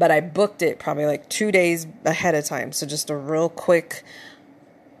 But I booked it probably like 2 days ahead of time. So just a real quick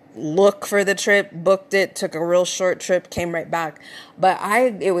look for the trip, booked it, took a real short trip, came right back. But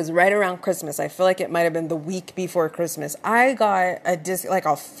it was right around Christmas. I feel like it might have been the week before Christmas. I got a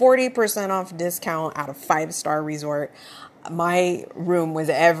 40% off discount at a 5-star resort. My room was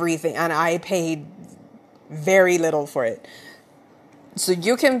everything, and I paid very little for it. So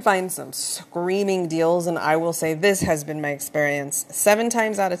you can find some screaming deals, and I will say this has been my experience 7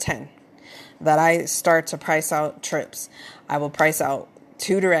 times out of 10 that I start to price out trips. I will price out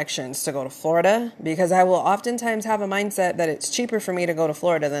 2 directions to go to Florida, because I will oftentimes have a mindset that it's cheaper for me to go to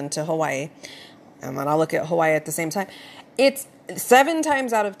Florida than to Hawaii. And then I'll look at Hawaii at the same time. It's 7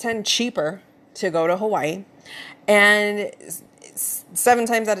 times out of 10 cheaper to go to Hawaii. And 7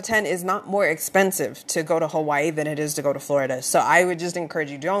 times out of 10 is not more expensive to go to Hawaii than it is to go to Florida. So I would just encourage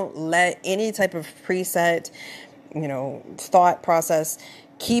you, don't let any type of preset, thought process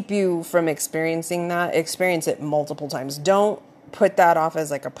keep you from experiencing that. Experience it multiple times. Don't put that off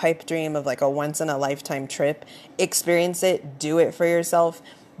as like a pipe dream of like a once in a lifetime trip. Experience it, do it for yourself,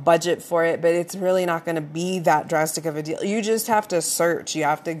 budget for it, but it's really not going to be that drastic of a deal. You just have to search. You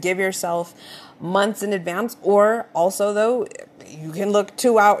have to give yourself months in advance, or also though, you can look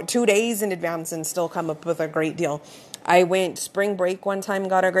 2 days in advance and still come up with a great deal. I went spring break one time,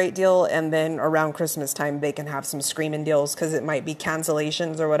 got a great deal, and then around Christmas time, they can have some screaming deals because it might be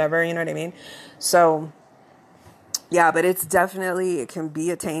cancellations or whatever, you know what I mean? So yeah, but it can be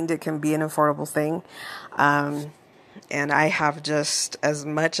attained. It can be an affordable thing. And I have just, as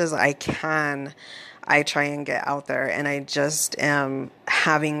much as I can, I try and get out there, and I just am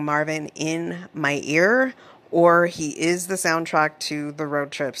having Marvin in my ear, or he is the soundtrack to the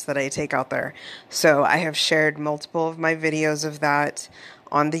road trips that I take out there. So I have shared multiple of my videos of that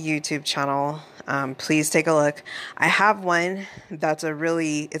on the YouTube channel. Please take a look. I have one that's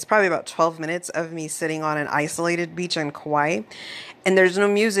it's probably about 12 minutes of me sitting on an isolated beach in Kauai, and there's no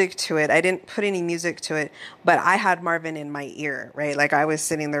music to it. I didn't put any music to it, but I had Marvin in my ear, right? Like I was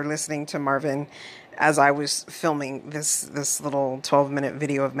sitting there listening to Marvin as I was filming this little 12-minute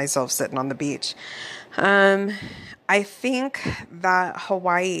video of myself sitting on the beach. I I think that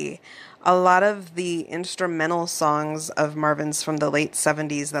Hawaii, a lot of the instrumental songs of Marvin's from the late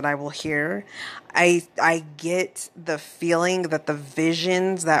 70s that I will hear, I get the feeling that the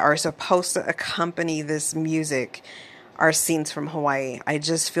visions that are supposed to accompany this music are scenes from Hawaii. I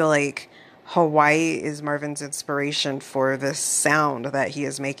just feel like Hawaii is Marvin's inspiration for this sound that he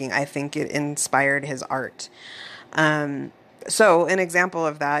is making. I think it inspired his art. So an example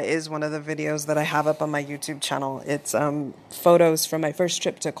of that is one of the videos that I have up on my YouTube channel. It's photos from my first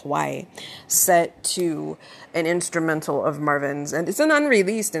trip to Kauai set to an instrumental of Marvin's, and it's an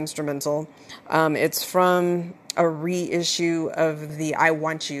unreleased instrumental. It's from a reissue of the I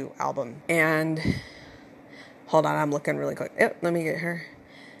Want You album. And hold on, I'm looking really quick. Yep, let me get her.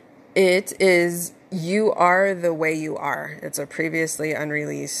 It is You Are the Way You Are. It's a previously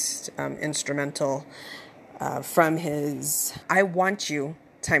unreleased instrumental from his I Want You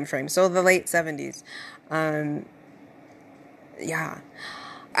time frame. So the late 70s.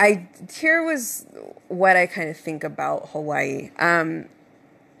 Here was what I kind of think about Hawaii.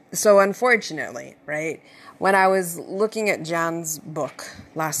 So unfortunately, right, when I was looking at Jan's book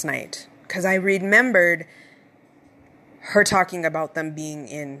last night, because I remembered her talking about them being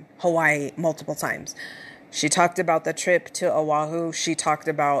in Hawaii multiple times. She talked about the trip to Oahu. She talked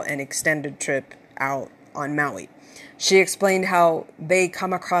about an extended trip out on Maui. She explained how they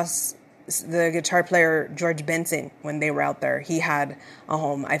come across the guitar player George Benson when they were out there. He had a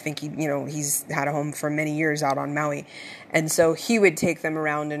home. I think he's had a home for many years out on Maui. And so he would take them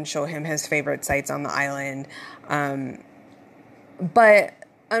around and show him his favorite sites on the island. But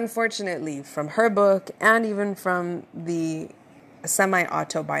unfortunately, from her book and even from the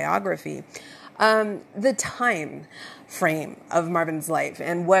semi-autobiography, the time frame of Marvin's life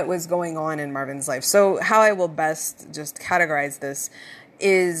and what was going on in Marvin's life. So how I will best just categorize this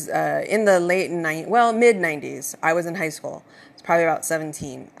is in the mid 90s. I was in high school. It's probably about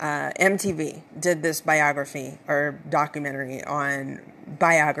 17. MTV did this biography, right? It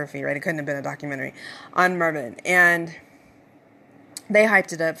couldn't have been a documentary on Marvin. And they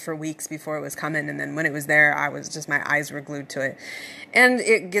hyped it up for weeks before it was coming. And then when it was there, my eyes were glued to it. And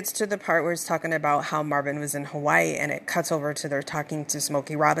it gets to the part where it's talking about how Marvin was in Hawaii, and it cuts over to they're talking to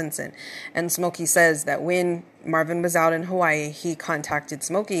Smokey Robinson. And Smokey says that when Marvin was out in Hawaii, he contacted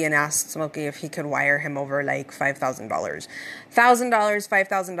Smokey and asked Smokey if he could wire him over like $5,000.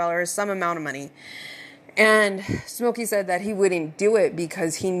 $5,000, some amount of money. And Smokey said that he wouldn't do it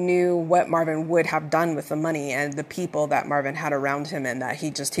because he knew what Marvin would have done with the money and the people that Marvin had around him, and that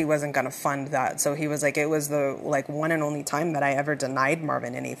he wasn't going to fund that. So he was like, it was the one and only time that I ever denied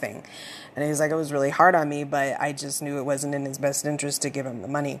Marvin anything. And he was like, it was really hard on me, but I just knew it wasn't in his best interest to give him the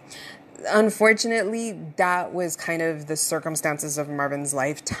money. Unfortunately, that was kind of the circumstances of Marvin's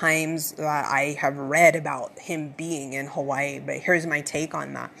life, times that I have read about him being in Hawaii. But here's my take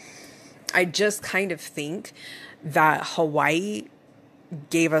on that. I just kind of think that Hawaii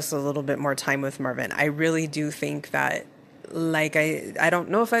gave us a little bit more time with Marvin. I really do think that, I don't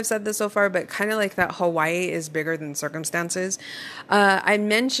know if I've said this so far, but kind of like that Hawaii is bigger than circumstances. I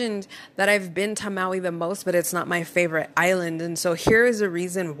mentioned that I've been to Maui the most, but it's not my favorite island. And so here is a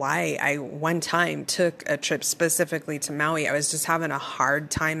reason why I one time took a trip specifically to Maui. I was just having a hard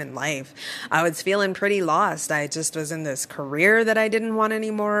time in life. I was feeling pretty lost. I just was in this career that I didn't want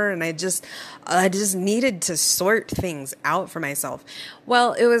anymore. And I just needed to sort things out for myself.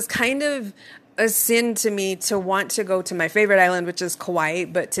 Well, it was kind of a sin to me to want to go to my favorite island, which is Kauai,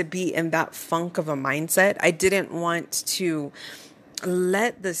 but to be in that funk of a mindset. I didn't want to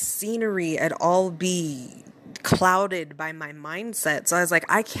let the scenery at all be clouded by my mindset. So I was like,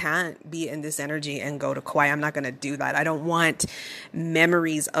 I can't be in this energy and go to Kauai. I'm not going to do that. I don't want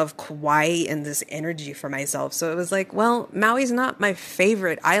memories of Kauai and this energy for myself. So it was like, well, Maui's not my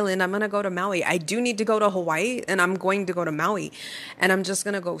favorite island. I'm going to go to Maui. I do need to go to Hawaii, and I'm going to go to Maui, and I'm just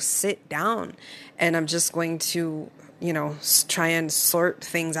going to go sit down, and I'm just going to try and sort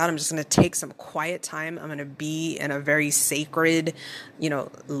things out. I'm just going to take some quiet time. I'm going to be in a very sacred,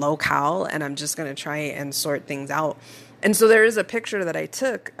 locale, and I'm just going to try and sort things out. And so there is a picture that I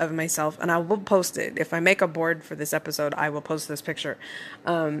took of myself, and I will post it. If I make a board for this episode, I will post this picture.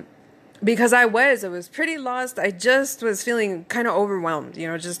 Because I was pretty lost. I just was feeling kind of overwhelmed,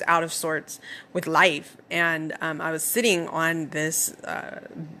 just out of sorts with life. And I was sitting on this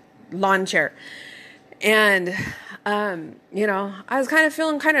lawn chair. And, I was kind of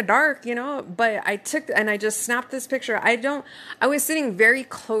feeling kind of dark, but I just snapped this picture. I was sitting very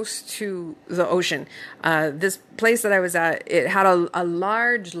close to the ocean. This place that I was at, it had a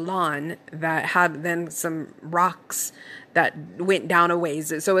large lawn that had then some rocks that went down a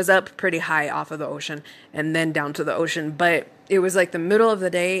ways. So it was up pretty high off of the ocean and then down to the ocean. But it was like the middle of the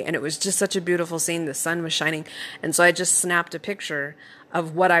day, and it was just such a beautiful scene. The sun was shining. And so I just snapped a picture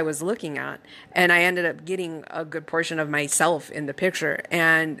of what I was looking at. And I ended up getting a good portion of myself in the picture.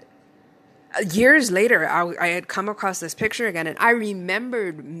 And years later, I had come across this picture again, and I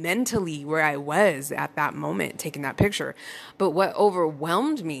remembered mentally where I was at that moment taking that picture. But what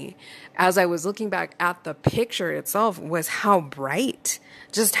overwhelmed me as I was looking back at the picture itself was how bright,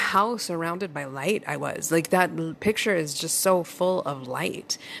 just how surrounded by light I was. Like, that picture is just so full of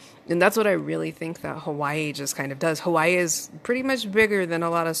light. And that's what I really think that Hawaii just kind of does. Hawaii is pretty much bigger than a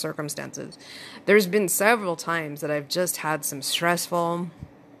lot of circumstances. There's been several times that I've just had some stressful,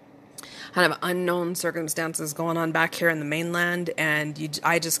 kind of unknown circumstances going on back here in the mainland, and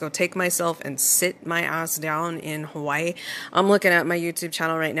I just go take myself and sit my ass down in Hawaii. I'm looking at my YouTube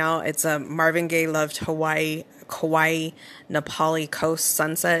channel right now. It's a Marvin Gaye Loved Hawaii, Kauai, Nepali Coast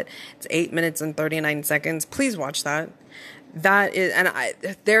Sunset. It's 8 minutes and 39 seconds. Please watch that. That is, and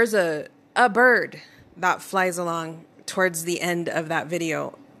there's a bird that flies along towards the end of that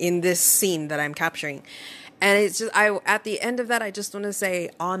video in this scene that I'm capturing. And it's just, at the end of that, I just want to say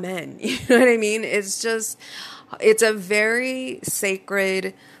amen. You know what I mean? It's a very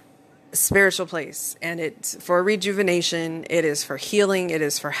sacred, spiritual place. And it's for rejuvenation. It is for healing. It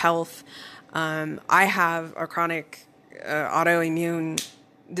is for health. I have a chronic autoimmune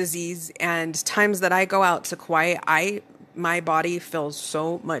disease, and times that I go out to Kauai, my body feels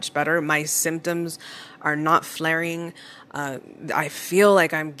so much better. My symptoms are not flaring. I feel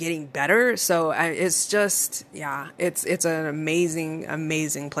like I'm getting better. So it's just, it's an amazing,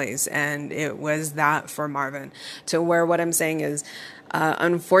 amazing place. And it was that for Marvin, to where what I'm saying is,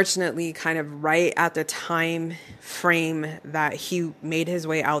 unfortunately, kind of right at the time frame that he made his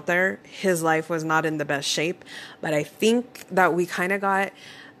way out there, his life was not in the best shape. But I think that we kind of got,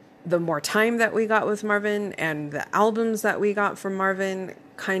 the more time that we got with Marvin and the albums that we got from Marvin,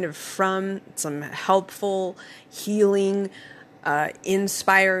 kind of from some helpful, healing,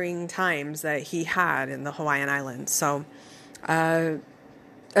 inspiring times that he had in the Hawaiian Islands. So a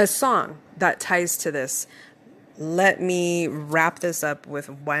song that ties to this. Let me wrap this up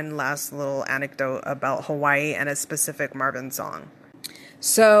with one last little anecdote about Hawaii and a specific Marvin song.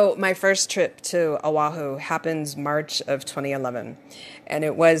 So my first trip to Oahu happens March of 2011, and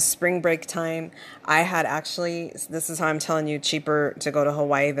it was spring break time. I had actually, this is how I'm telling you, cheaper to go to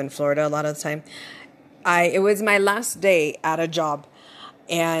Hawaii than Florida a lot of the time. It was my last day at a job,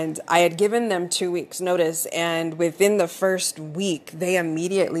 and I had given them 2 weeks notice, and within the first week, they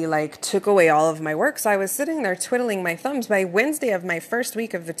immediately took away all of my work. So I was sitting there twiddling my thumbs. By Wednesday of my first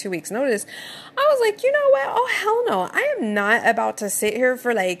week of the 2 weeks notice, I was like, you know what? Oh, hell no. I am not about to sit here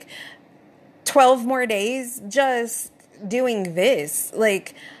for 12 more days just doing this.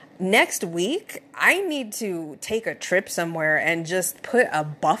 Next week, I need to take a trip somewhere and just put a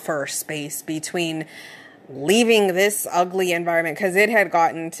buffer space between leaving this ugly environment, because it had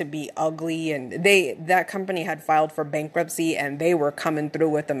gotten to be ugly, and that company had filed for bankruptcy, and they were coming through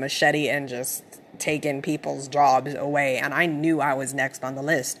with a machete and just taking people's jobs away, and I knew I was next on the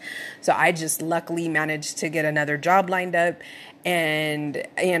list. So I just luckily managed to get another job lined up, and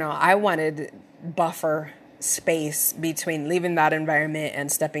I wanted buffer space between leaving that environment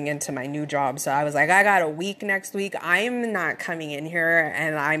and stepping into my new job. So I was like, I got a week next week. I'm not coming in here,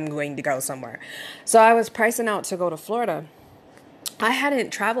 and I'm going to go somewhere. So I was pricing out to go to Florida. I hadn't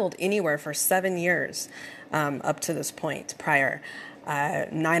traveled anywhere for 7 years up to this point prior.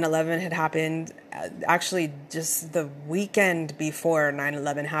 9/11 had happened. Actually, just the weekend before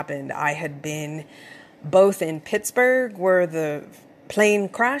 9/11 happened, I had been both in Pittsburgh, where the plane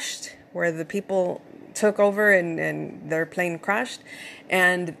crashed, where the people took over and their plane crashed.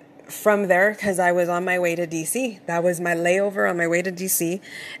 And from there, because I was on my way to DC, that was my layover on my way to DC.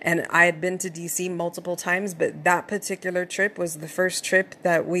 And I had been to DC multiple times, but that particular trip was the first trip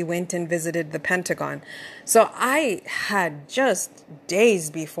that we went and visited the Pentagon. So I had just days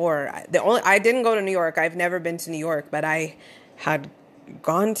before, I didn't go to New York. I've never been to New York, but I had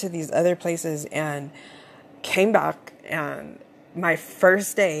gone to these other places and came back, and my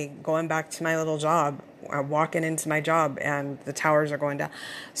first day going back to my little job, walking into my job, and the towers are going down.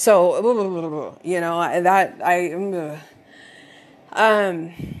 So,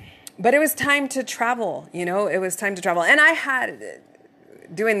 but it was time to travel, it was time to travel. And I had,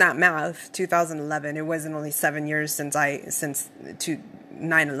 doing that math, 2011, it wasn't only 7 years since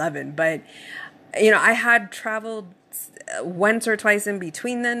 9/11, but, I had traveled once or twice in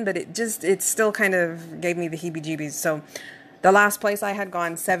between then, but it still kind of gave me the heebie-jeebies. So The last place I had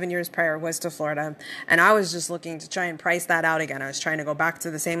gone 7 years prior was to Florida, and I was just looking to try and price that out again. I was trying to go back to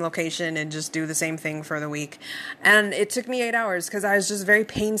the same location and just do the same thing for the week. And it took me 8 hours because I was just very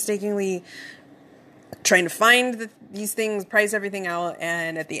painstakingly trying to find these things, price everything out.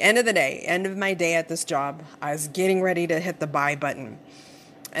 And at the end of the day, end of my day at this job, I was getting ready to hit the buy button.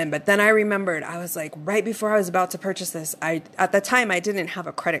 But then I remembered, I was like, right before I was about to purchase this, at the time I didn't have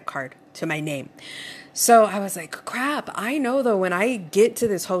a credit card to my name. So I was like, crap, I know though, when I get to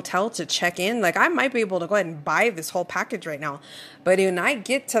this hotel to check in, like I might be able to go ahead and buy this whole package right now. But when I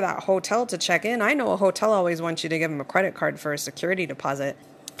get to that hotel to check in, I know a hotel always wants you to give them a credit card for a security deposit.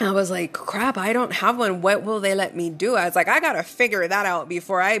 I was like, crap, I don't have one. What will they let me do? I was like, I got to figure that out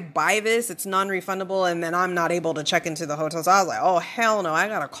before I buy this. It's non-refundable and then I'm not able to check into the hotel. So I was like, oh, hell no, I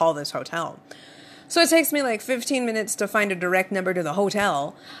got to call this hotel. So it takes me like 15 minutes to find a direct number to the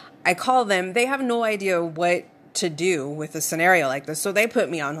hotel. I call them. They have no idea what to do with a scenario like this. So they put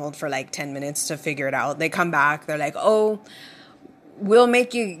me on hold for like 10 minutes to figure it out. They come back. They're like, oh, we'll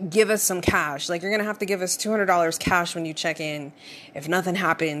make you give us some cash. Like, you're going to have to give us $200 cash when you check in. If nothing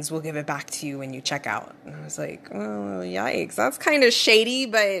happens, we'll give it back to you when you check out. And I was like, oh, yikes. That's kind of shady,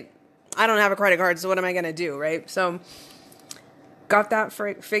 but I don't have a credit card, so what am I going to do, right? So got that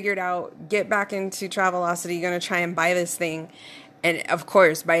figured out, get back into Travelocity, going to try and buy this thing. And of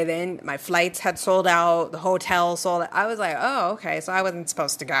course, by then, my flights had sold out, the hotel sold out. I was like, oh, okay, so I wasn't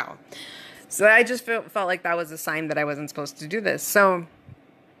supposed to go. So I just felt like that was a sign that I wasn't supposed to do this. So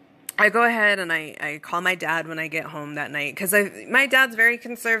I go ahead and I call my dad when I get home that night. Because my dad's very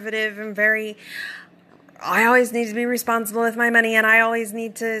conservative and I always need to be responsible with my money. And I always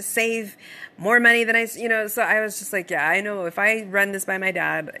need to save more money than so I was just like, yeah, I know if I run this by my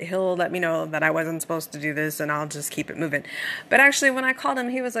dad, he'll let me know that I wasn't supposed to do this and I'll just keep it moving. But actually, when I called him,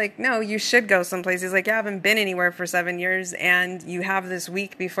 he was like, no, you should go someplace. He's like, yeah, I haven't been anywhere for 7 years and you have this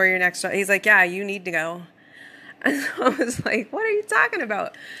week before your next job. He's like, yeah, you need to go. And I was like, what are you talking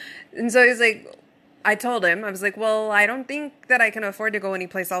about? And so he's like, I told him, I was like, well, I don't think that I can afford to go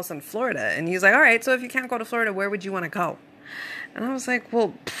anyplace else in Florida. And he's like, all right, so if you can't go to Florida, where would you want to go? And I was like,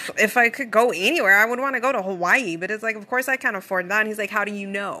 well, if I could go anywhere, I would want to go to Hawaii. But it's like, of course I can't afford that. And he's like, how do you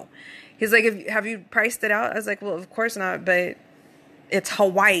know? He's like, have you priced it out? I was like, well, of course not. But it's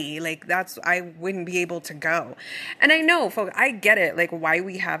Hawaii. Like, I wouldn't be able to go. And I know, folks, I get it. Like, why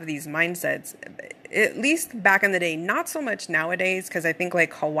we have these mindsets, at least back in the day, not so much nowadays, because I think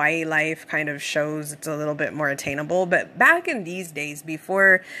like Hawaii life kind of shows it's a little bit more attainable. But back in these days,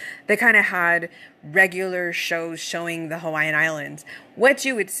 before they kind of had regular shows showing the Hawaiian Islands, what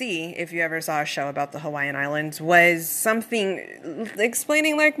you would see if you ever saw a show about the Hawaiian Islands was something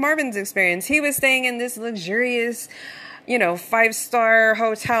explaining like Marvin's experience. He was staying in this luxurious 5-star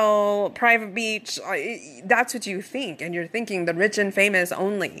hotel, private beach. That's what you think. And you're thinking the rich and famous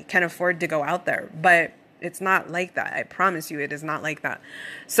only can afford to go out there. But it's not like that. I promise you it is not like that.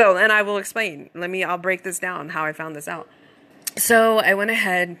 So, and I will explain. I'll break this down, how I found this out. So I went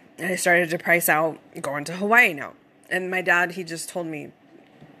ahead and I started to price out going to Hawaii now. And my dad, he just told me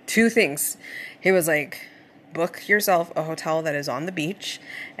 2 things. He was like, book yourself a hotel that is on the beach.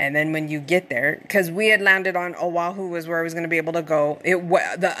 And then when you get there, because we had landed on Oahu was where I was going to be able to go.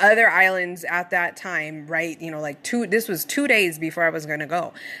 The other islands at that time, right? This was 2 days before I was going to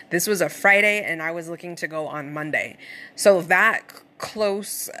go. This was a Friday and I was looking to go on Monday. So that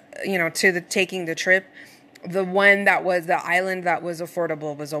close, to taking the trip, the one that was the island that was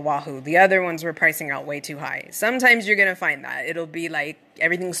affordable was Oahu. The other ones were pricing out way too high. Sometimes you're going to find that. It'll be like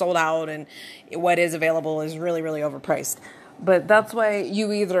everything's sold out and what is available is really, really overpriced. But that's why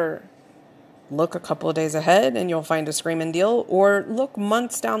you either look a couple of days ahead and you'll find a screaming deal, or look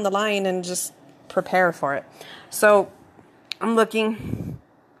months down the line and just prepare for it. So I'm looking.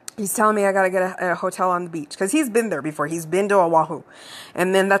 He's telling me I got to get a hotel on the beach because he's been there before. He's been to Oahu.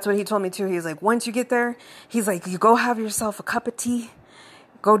 And then that's what he told me too. He's like, once you get there, he's like, you go have yourself a cup of tea.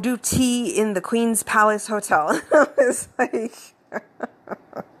 Go do tea in the Queen's Palace Hotel. I was like,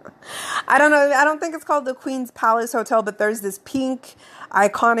 I don't know. I don't think it's called the Queen's Palace Hotel, but there's this pink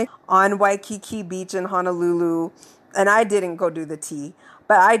iconic on Waikiki Beach in Honolulu. And I didn't go do the tea.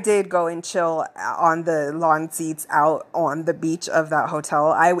 But I did go and chill on the lawn seats out on the beach of that hotel.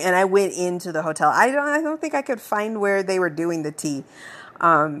 I went into the hotel. I don't think I could find where they were doing the tea.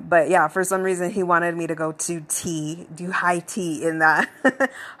 But yeah, for some reason he wanted me to go to do high tea in that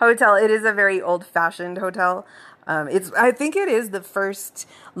hotel. It is a very old-fashioned hotel. I think it is the first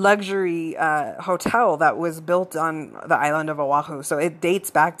luxury hotel that was built on the island of Oahu. So it dates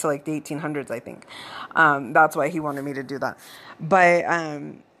back to like the 1800s, I think. That's why he wanted me to do that. But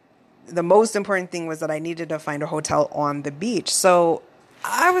the most important thing was that I needed to find a hotel on the beach. So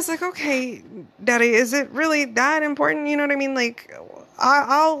I was like, okay, Daddy, is it really that important? You know what I mean? Like,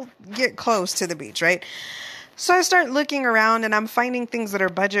 I'll get close to the beach, right? So I start looking around and I'm finding things that are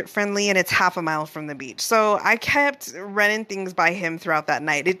budget friendly and it's half a mile from the beach. So I kept running things by him throughout that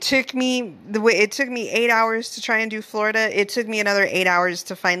night. It took me 8 hours to try and do Florida. It took me another 8 hours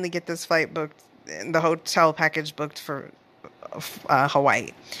to finally get this flight booked, the hotel package booked for Hawaii.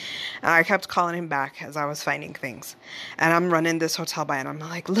 And I kept calling him back as I was finding things. And I'm running this hotel by and I'm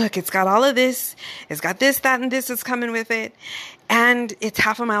like, look, it's got all of this. It's got this, that, and this is coming with it. And it's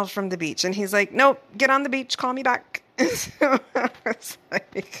half a mile from the beach. And he's like, nope, get on the beach. Call me back. So I was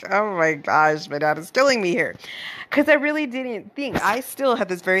like, oh my gosh, my dad is killing me here. Because I really didn't think. I still had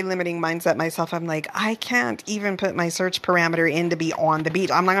this very limiting mindset myself. I'm like, I can't even put my search parameter in to be on the beach.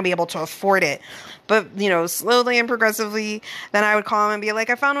 I'm not going to be able to afford it. But, you know, slowly and progressively, then I would call him and be like,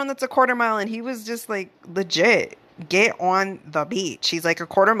 I found one that's a quarter mile. And he was just like, legit, get on the beach. He's like, a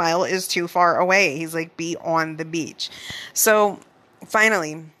quarter mile is too far away. He's like, be on the beach. So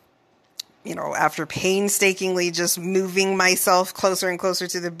finally, you know, after painstakingly just moving myself closer and closer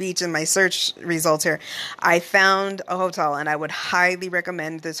to the beach in my search results here, I found a hotel, and I would highly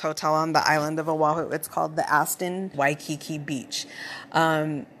recommend this hotel on the island of Oahu. It's called the Aston Waikiki Beach.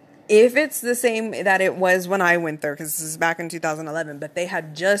 If it's the same that it was when I went there, because this is back in 2011, but they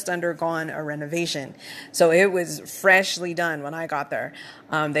had just undergone a renovation. So it was freshly done when I got there.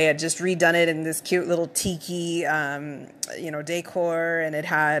 They had just redone it in this cute little tiki, decor, and it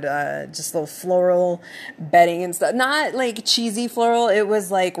had just little floral bedding and stuff. Not like cheesy floral. It was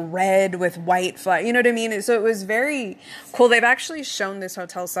like red with white flag. You know what I mean? So it was very cool. They've actually shown this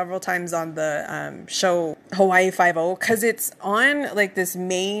hotel several times on the show Hawaii Five-0, because it's on like this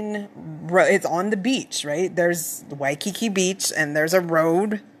main road. It's on the beach, right? There's Waikiki Beach, and there's a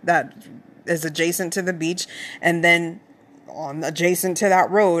road that is adjacent to the beach, and then adjacent to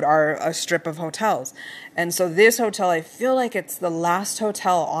that road are a strip of hotels. And so this hotel, I feel like it's the last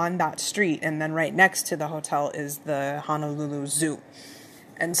hotel on that street. And then right next to the hotel is the Honolulu Zoo.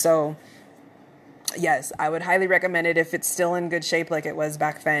 And so, yes, I would highly recommend it if it's still in good shape like it was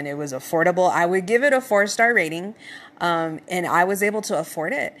back then. It was affordable. I would give it a 4-star rating. And I was able to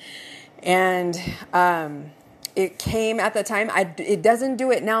afford it. And, it came at the time. It doesn't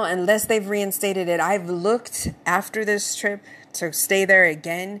do it now unless they've reinstated it. I've looked after this trip to stay there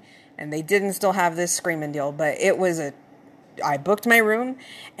again, and they didn't still have this screaming deal. But I booked my room,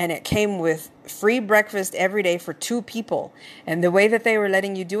 and it came with free breakfast every day for 2 people. And the way that they were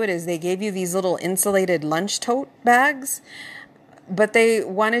letting you do it is they gave you these little insulated lunch tote bags, but they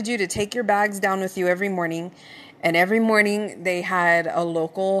wanted you to take your bags down with you every morning. And every morning they had a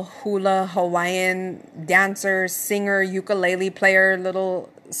local hula Hawaiian dancer, singer, ukulele player,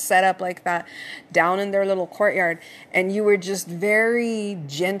 little setup like that down in their little courtyard. And you were just very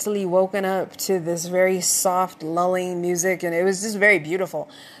gently woken up to this very soft, lulling music. And it was just very beautiful.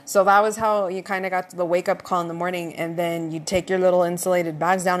 So that was how you kind of got the wake up call in the morning. And then you'd take your little insulated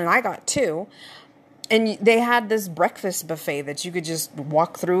bags down. And I got 2. And they had this breakfast buffet that you could just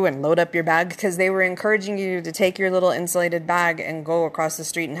walk through and load up your bag, because they were encouraging you to take your little insulated bag and go across the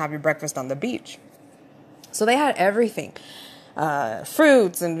street and have your breakfast on the beach. So they had everything,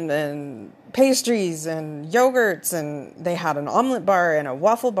 fruits and pastries and yogurts, and they had an omelet bar and a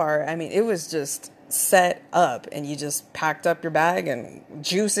waffle bar. I mean, it was just set up, and you just packed up your bag and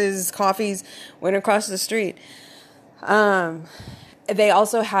juices, coffees, went across the street. They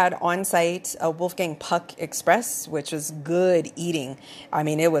also had on-site a Wolfgang Puck Express, which was good eating. I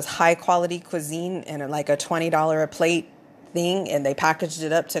mean, it was high-quality cuisine and like a $20 a plate thing, and they packaged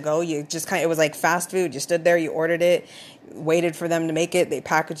it up to go. It was like fast food. You stood there, you ordered it, waited for them to make it. They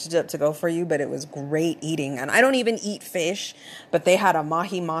packaged it up to go for you, but it was great eating. And I don't even eat fish, but they had a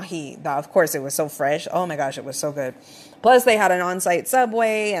mahi-mahi. Of course, it was so fresh. Oh my gosh, it was so good. Plus, they had an on-site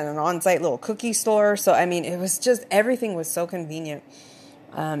Subway and an on-site little cookie store. So, I mean, it was just, everything was so convenient.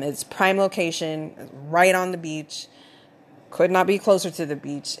 It's prime location, right on the beach. Could not be closer to the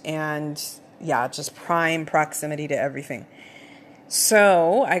beach. And, yeah, just prime proximity to everything.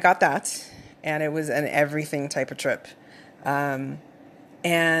 So, I got that. And it was an everything type of trip. And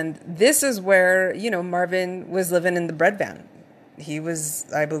this is where, Marvin was living in the bread van. He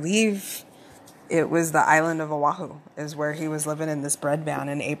was, I believe... It was the island of Oahu is where he was living in this bread van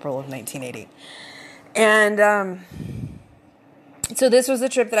in April of 1980. And so this was the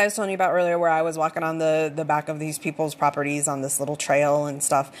trip that I was telling you about earlier, where I was walking on the back of these people's properties on this little trail and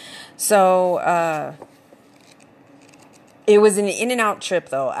stuff. So it was an in and out trip,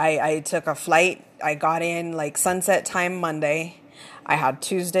 though. I took a flight. I got in like sunset time Monday. I had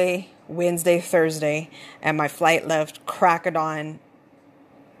Tuesday, Wednesday, Thursday, and my flight left crack of dawn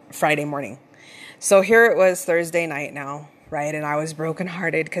Friday morning. So here it was Thursday night now, right? And I was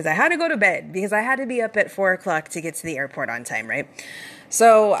brokenhearted because I had to go to bed because I had to be up at 4 o'clock to get to the airport on time, right?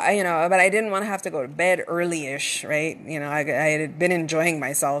 So, but I didn't want to have to go to bed early-ish, right? I had been enjoying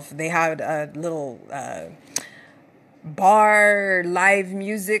myself. They had a little bar live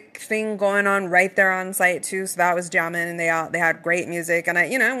music thing going on right there on site too. So that was jamming, and they had great music. And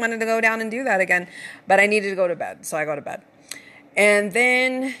I wanted to go down and do that again, but I needed to go to bed. So I go to bed. And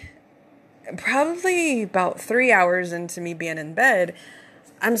then probably about 3 hours into me being in bed,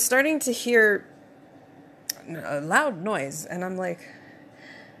 I'm starting to hear a loud noise, and I'm like,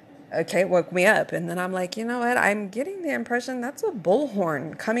 okay, woke me up. And then I'm like, you know what? I'm getting the impression that's a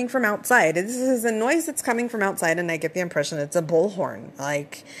bullhorn coming from outside. This is a noise that's coming from outside, and I get the impression it's a bullhorn,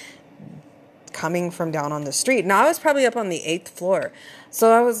 like coming from down on the street. Now, I was probably up on the 8th floor.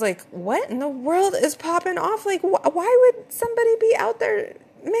 So I was like, what in the world is popping off? Like, why would somebody be out there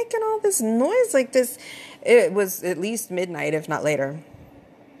making all this noise like this? It was at least midnight, if not later.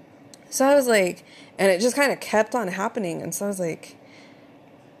 So I was like, and it just kind of kept on happening. And so I was like,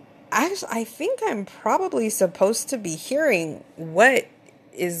 I think I'm probably supposed to be hearing what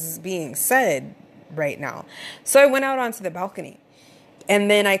is being said right now. So I went out onto the balcony, and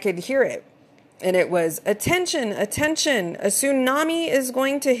then I could hear it. And it was, attention, attention, a tsunami is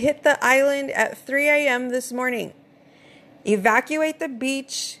going to hit the island at 3 a.m. this morning. Evacuate the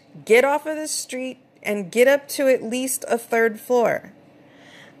beach, get off of the street, and get up to at least a 3rd floor.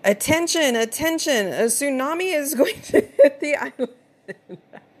 Attention, attention, a tsunami is going to hit the island.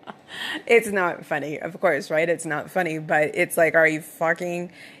 It's not funny, of course, right? It's not funny, but it's like, are you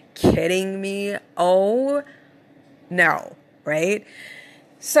fucking kidding me? Oh, no, right?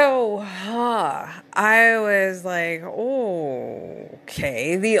 So, I was like, oh,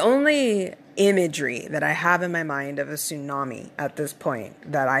 okay. The only imagery that I have in my mind of a tsunami at this point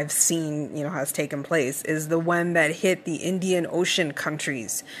that I've seen, has taken place is the one that hit the Indian Ocean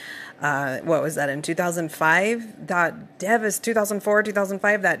countries. What was that, in 2005? 2004,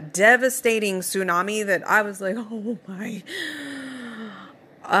 2005, that devastating tsunami that I was like, oh my,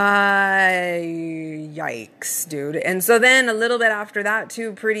 yikes, dude. And so then a little bit after that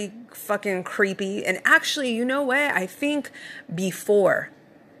too, pretty fucking creepy. And actually, you know what? I think before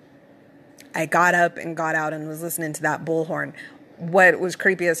I got up and got out and was listening to that bullhorn, what was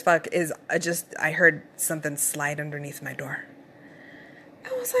creepy as fuck is I heard something slide underneath my door.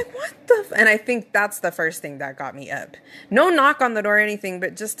 I was like, what the? And I think that's the first thing that got me up. No knock on the door or anything,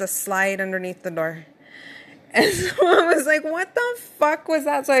 but just a slide underneath the door. And so I was like, what the fuck was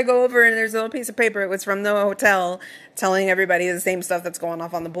that? So I go over, and there's a little piece of paper. It was from the hotel telling everybody the same stuff that's going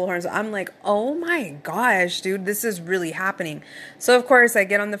off on the bullhorns. I'm like, oh my gosh, dude, this is really happening. So of course I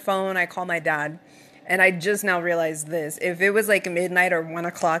get on the phone, I call my dad. And I just now realized this. If it was like midnight or 1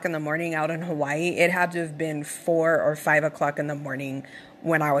 o'clock in the morning out in Hawaii, it had to have been 4 or 5 o'clock in the morning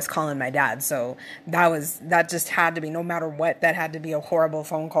when I was calling my dad. So that just had to be, no matter what, that had to be a horrible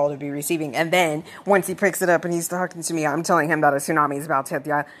phone call to be receiving. And then once he picks it up and he's talking to me, I'm telling him that a tsunami is about to hit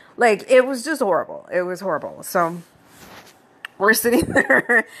the island. Like, it was just horrible. It was horrible. So we're sitting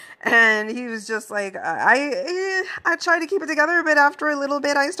there, and he was just like, I tried to keep it together, but after a little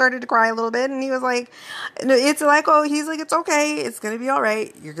bit, I started to cry a little bit, and he was like, he's like, it's okay, it's gonna be all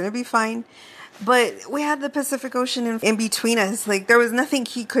right, you're gonna be fine. But we had the Pacific Ocean in between us. Like, there was nothing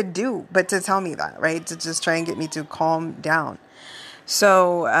he could do but to tell me that, right? To just try and get me to calm down.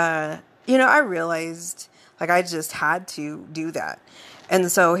 So, I realized, like, I just had to do that.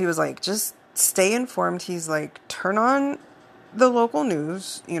 And so he was like, just stay informed. He's like, turn on the local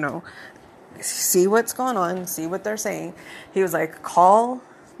news, see what's going on, see what they're saying. He was like, call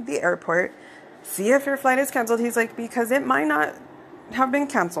the airport, see if your flight is canceled. He's like, because it might not have been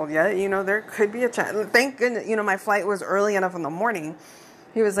canceled yet. There could be a chance. Thank goodness, my flight was early enough in the morning.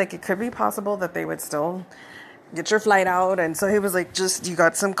 He was like, it could be possible that they would still get your flight out. And so he was like, just, you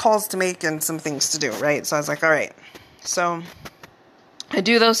got some calls to make and some things to do, right? So I was like, all right. So I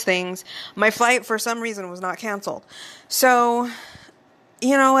do those things. My flight, for some reason, was not canceled. So,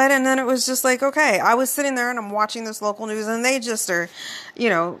 you know what? And then it was just like, okay, I was sitting there and I'm watching this local news, and they just are,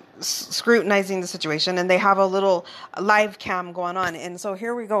 scrutinizing the situation, and they have a little live cam going on. And so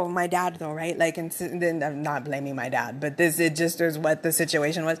here we go. My dad, though, right? Like, and then I'm not blaming my dad, but it just is what the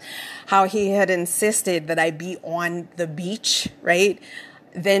situation was. How he had insisted that I be on the beach, right?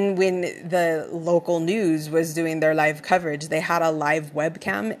 then when the local news was doing their live coverage, they had a live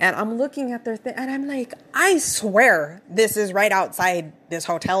webcam, and I'm looking at their thing and I'm like, I swear this is right outside this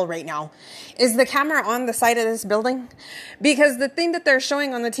hotel right now. Is the camera on the side of this building? Because the thing that they're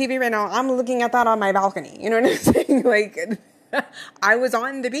showing on the TV right now, I'm looking at that on my balcony. You know what I'm saying? Like, I was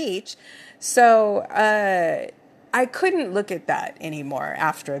on the beach. So, I couldn't look at that anymore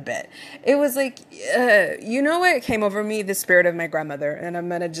after a bit. It was like, you know what came over me? The spirit of my grandmother. And I'm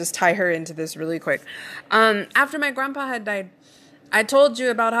going to just tie her into this really quick. After my grandpa had died, I told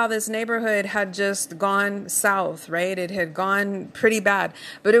you about how this neighborhood had just gone south, right? It had gone pretty bad.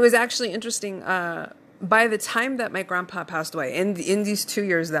 But it was actually interesting. By the time that my grandpa passed away, in these 2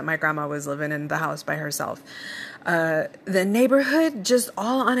 years that my grandma was living in the house by herself, the neighborhood just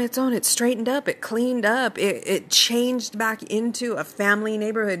all on its own, it straightened up, it cleaned up, it changed back into a family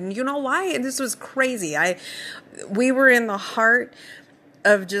neighborhood. And you know why? And this was crazy. We were in the heart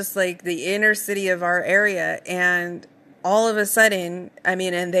of just like the inner city of our area, and all of a sudden, I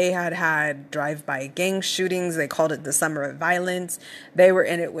mean, and they had drive-by gang shootings. They called it the Summer of Violence.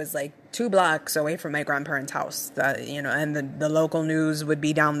 And it was like 2 blocks away from my grandparents' house, and the local news would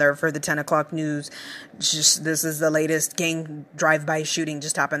be down there for the 10 o'clock news. Just, this is the latest gang drive-by shooting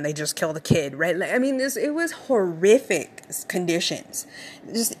just happened. They just killed a kid, right? I mean, it was horrific conditions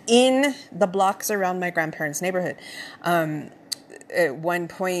just in the blocks around my grandparents' neighborhood. At one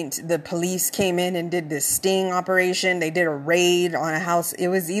point, the police came in and did this sting operation. They did a raid on a house. It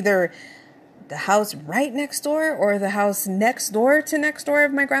was either the house right next door or the house next door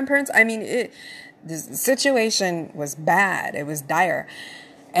of my grandparents. I mean, the situation was bad. It was dire.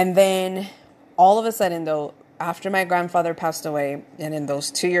 And then all of a sudden, though, after my grandfather passed away, and in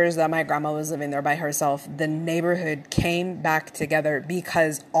those 2 years that my grandma was living there by herself, the neighborhood came back together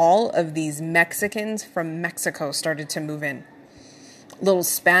because all of these Mexicans from Mexico started to move in. Little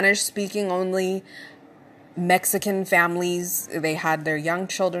Spanish-speaking only Mexican families. They had their young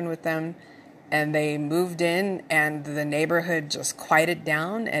children with them, and they moved in, and the neighborhood just quieted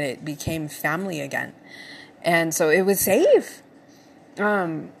down, and it became family again. And so it was safe.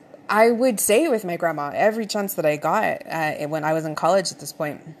 I would stay with my grandma every chance that I got when I was in college at this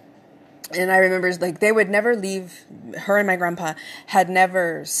point. And I remember, like, they would never leave. Her and my grandpa had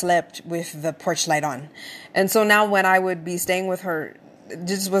never slept with the porch light on. And so now when I would be staying with her,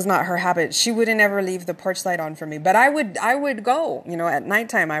 this was not her habit. She wouldn't ever leave the porch light on for me. But I would go, at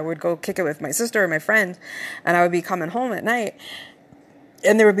nighttime. I would go kick it with my sister or my friend, and I would be coming home at night,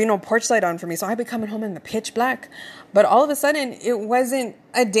 and there would be no porch light on for me. So I'd be coming home in the pitch black. But all of a sudden, it wasn't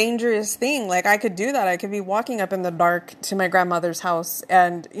a dangerous thing. Like, I could do that. I could be walking up in the dark to my grandmother's house,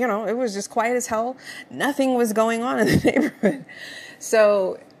 and, it was just quiet as hell. Nothing was going on in the neighborhood.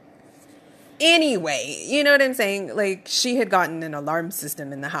 So anyway, you know what I'm saying? Like, she had gotten an alarm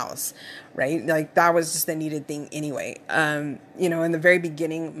system in the house, right? Like, that was just a needed thing anyway. In the very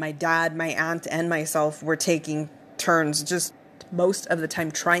beginning, my dad, my aunt, and myself were taking turns just most of the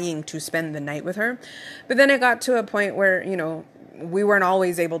time trying to spend the night with her. But then it got to a point where, we weren't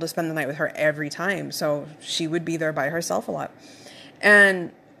always able to spend the night with her every time. So she would be there by herself a lot.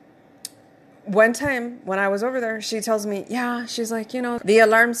 And one time when I was over there, she tells me, she's like, the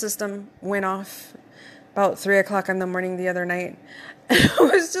alarm system went off about 3 o'clock in the morning the other night. And I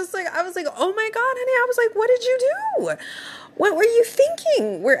was like, oh my God, honey. I was like, what did you do? What were you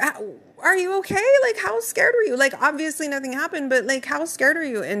thinking? Are you okay? Like, how scared were you? Like, obviously nothing happened, but like, how scared are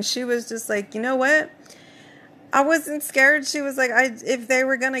you? And she was just like, you know what? I wasn't scared. She was like, if they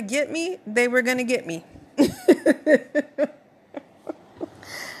were going to get me, they were going to get me.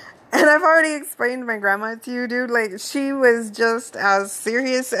 And I've already explained my grandma to you, dude. Like, she was just as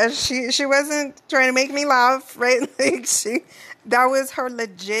serious as she wasn't trying to make me laugh, right? Like, that was her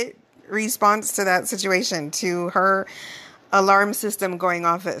legit response to that situation, to her alarm system going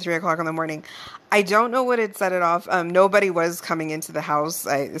off at 3 o'clock in the morning. I don't know what had set it off. Nobody was coming into the house.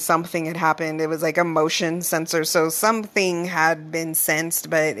 Something had happened. It was like a motion sensor. So something had been sensed,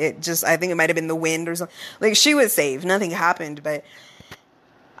 but I think it might have been the wind or something. Like, she was safe. Nothing happened, but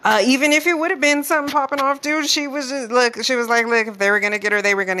even if it would have been something popping off, dude, she was like, if they were going to get her,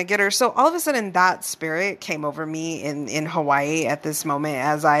 they were going to get her. So all of a sudden that spirit came over me in Hawaii at this moment,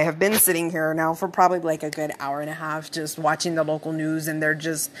 as I have been sitting here now for probably like a good hour and a half, just watching the local news, and they're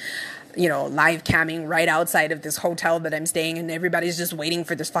just, live camming right outside of this hotel that I'm staying in. Everybody's just waiting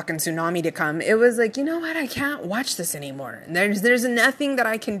for this fucking tsunami to come. It was like, you know what? I can't watch this anymore. There's nothing that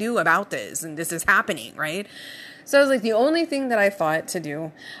I can do about this. And this is happening, right? So I was like, the only thing that I thought to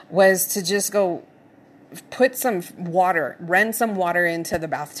do was to just go put some water, run some water into the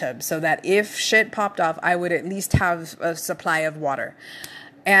bathtub, so that if shit popped off, I would at least have a supply of water.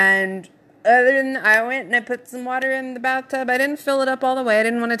 And then I went and I put some water in the bathtub. I didn't fill it up all the way. I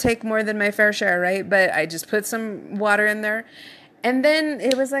didn't want to take more than my fair share, right? But I just put some water in there. And then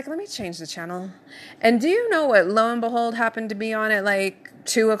it was like, let me change the channel. And do you know what, lo and behold, happened to be on at like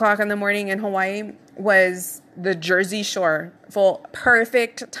 2 o'clock in the morning in Hawaii? Was the Jersey Shore. Full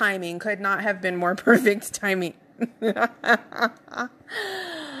perfect timing. Could not have been more perfect timing.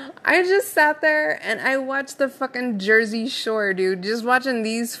 I just sat there and I watched the fucking Jersey Shore, dude. Just watching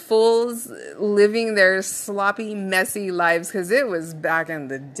these fools living their sloppy, messy lives. Because it was back in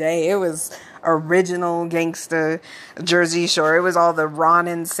the day. It was original gangsta Jersey Shore. It was all the Ron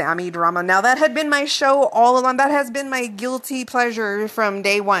and Sammy drama. Now, that had been my show all along. That has been my guilty pleasure from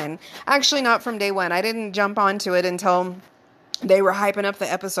day one. Actually, not from day one. I didn't jump onto it until they were hyping up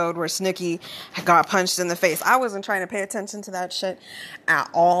the episode where Snooki got punched in the face. I wasn't trying to pay attention to that shit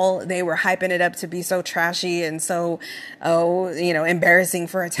at all. They were hyping it up to be so trashy and so, embarrassing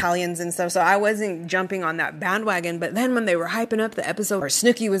for Italians and stuff. So I wasn't jumping on that bandwagon. But then when they were hyping up the episode where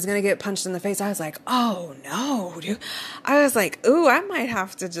Snooki was going to get punched in the face, I was like, oh no, dude. I was like, ooh, I might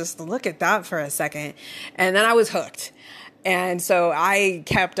have to just look at that for a second. And then I was hooked. And so I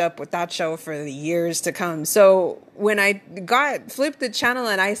kept up with that show for the years to come. So when I flipped the channel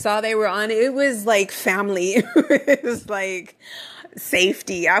and I saw they were on, it was like family. It was like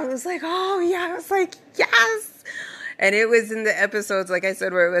safety. I was like, oh yeah. I was like, yes. And it was in the episodes, like I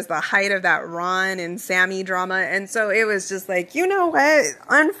said, where it was the height of that Ron and Sammy drama. And so it was just like, you know what?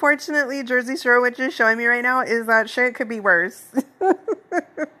 Unfortunately, Jersey Shore, what you're showing me right now is that shit could be worse. So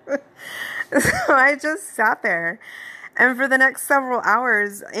I just sat there. And for the next several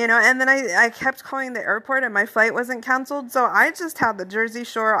hours, and then I kept calling the airport and my flight wasn't canceled. So I just had the Jersey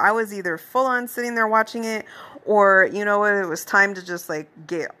Shore. I was either full on sitting there watching it, or, it was time to just like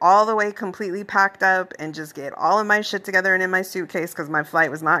get all the way completely packed up and just get all of my shit together and in my suitcase, because my flight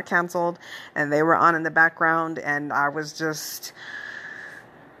was not canceled and they were on in the background. And I was just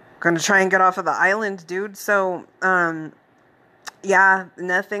going to try and get off of the island, dude. So, yeah,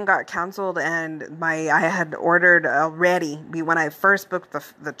 nothing got canceled, and I had ordered already. When I first booked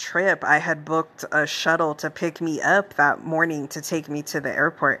the trip, I had booked a shuttle to pick me up that morning to take me to the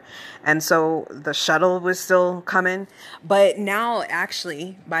airport. And so the shuttle was still coming. But now,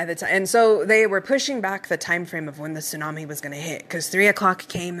 actually, by the time... And so they were pushing back the time frame of when the tsunami was going to hit, because 3 o'clock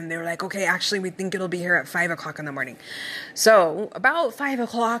came, and they were like, okay, actually, we think it'll be here at 5 o'clock in the morning. So about 5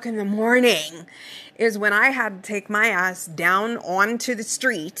 o'clock in the morning is when I had to take my ass down onto the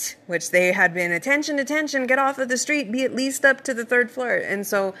street, which they had been, attention, get off of the street, be at least up to the 3rd floor. And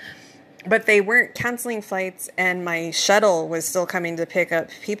so, but they weren't canceling flights, and my shuttle was still coming to pick up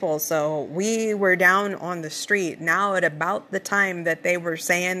people. So we were down on the street now at about the time that they were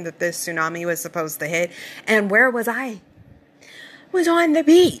saying that this tsunami was supposed to hit. And where was I? Was on the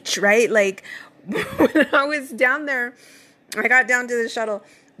beach, right? Like when I was down there, I got down to the shuttle.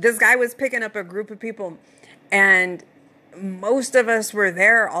 This guy was picking up a group of people, and most of us were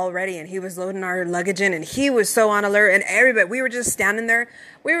there already, and he was loading our luggage in, and he was so on alert, and everybody, we were just standing there.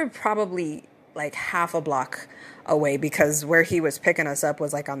 We were probably like half a block away, because where he was picking us up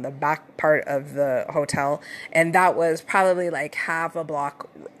was like on the back part of the hotel, and that was probably like half a block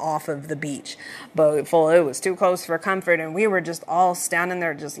off of the beach. But it was too close for comfort, and we were just all standing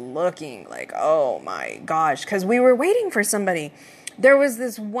there just looking like, oh my gosh, because we were waiting for somebody. There was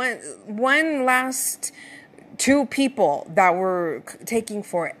this one last 2 people that were taking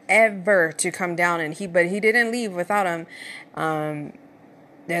forever to come down, but he didn't leave without him.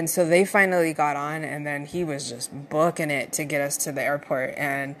 And so they finally got on, and then he was just booking it to get us to the airport.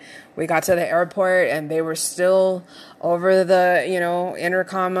 And we got to the airport, and they were still over the,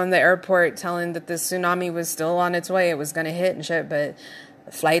 intercom on the airport telling that the tsunami was still on its way. It was going to hit and shit, but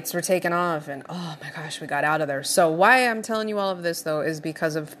the flights were taken off, and oh my gosh, we got out of there. So why I'm telling you all of this, though, is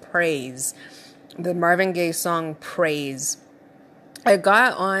because of Praise. The Marvin Gaye song, Praise. I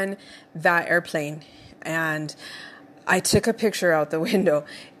got on that airplane, and I took a picture out the window.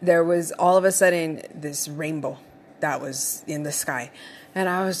 There was all of a sudden this rainbow that was in the sky. And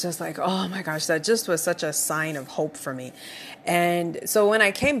I was just like, oh my gosh, that just was such a sign of hope for me. And so when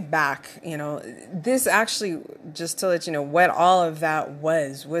I came back, this actually, just to let you know what all of that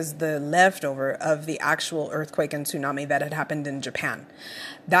was the leftover of the actual earthquake and tsunami that had happened in Japan.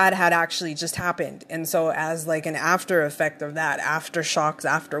 That had actually just happened. And so as like an after effect of that, after shocks,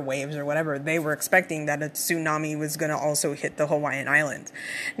 after waves or whatever, they were expecting that a tsunami was going to also hit the Hawaiian Islands.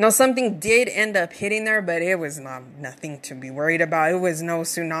 Now, something did end up hitting there, but it was nothing to be worried about. It was no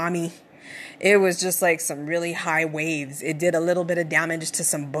tsunami. It was just like some really high waves. It did a little bit of damage to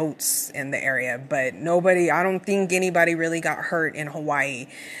some boats in the area, but I don't think anybody really got hurt in Hawaii.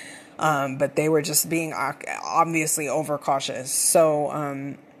 But they were just being obviously overcautious.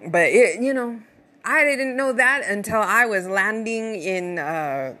 So, but I didn't know that until I was landing in,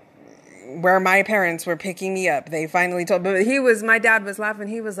 where my parents were picking me up. They finally told, but my dad was laughing.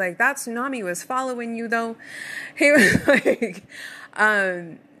 He was like, that tsunami was following you though. He was like,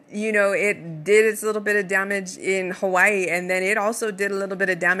 it did its little bit of damage in Hawaii, and then it also did a little bit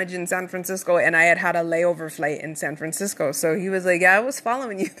of damage in San Francisco, and I had a layover flight in San Francisco. So he was like, yeah, I was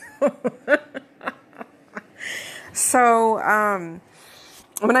following you. So,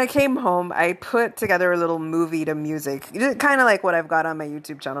 when I came home, I put together a little movie to music, kind of like what I've got on my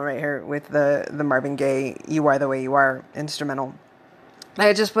YouTube channel right here with the Marvin Gaye, You Are the Way You Are instrumental.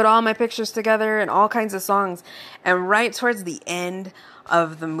 I just put all my pictures together and all kinds of songs. And right towards the end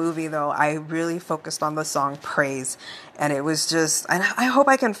of the movie, though, I really focused on the song Praise. And it was just, and I hope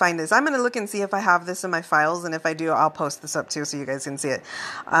I can find this. I'm going to look and see if I have this in my files. And if I do, I'll post this up too so you guys can see it.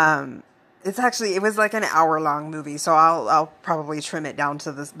 It was like an hour-long movie, so I'll probably trim it down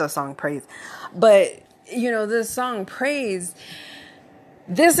to the song Praise. But, this song Praise,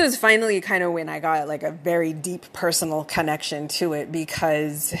 this is finally kind of when I got like a very deep personal connection to it,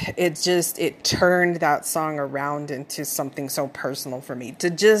 because it turned that song around into something so personal for me. To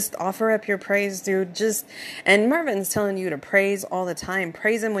just offer up your praise, dude. And Marvin's telling you to praise all the time.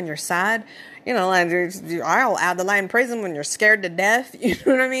 Praise him when you're sad. I'll add the line, praise him when you're scared to death. You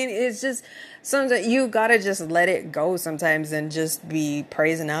know what I mean? It's just, sometimes you gotta just let it go sometimes and just be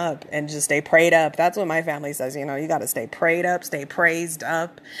praising up and just stay prayed up. That's what my family says, you gotta stay prayed up, stay praised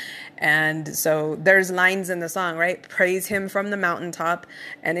up. And so there's lines in the song, right? Praise him from the mountaintop.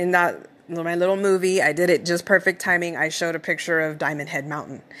 And in my little movie, I did it just perfect timing. I showed a picture of Diamond Head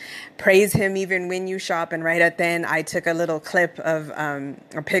Mountain. Praise him even when you shop. And right at then, I took a little clip of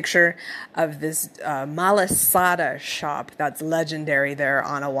a picture of this malasada shop that's legendary there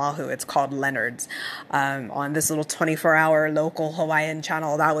on Oahu. It's called Leonard's. On this little 24-hour local Hawaiian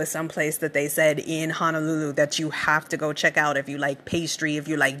channel, that was someplace that they said in Honolulu that you have to go check out if you like pastry, if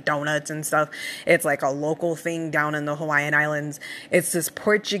you like donuts and stuff. It's like a local thing down in the Hawaiian Islands. It's this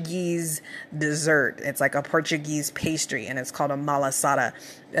Portuguese dessert. It's like a Portuguese pastry, and it's called a malasada.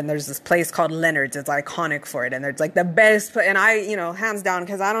 And there's this place called Leonard's. It's iconic for it. And it's like the best. And I, hands down,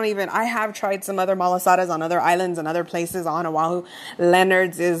 because I have tried some other malasadas on other islands and other places on Oahu.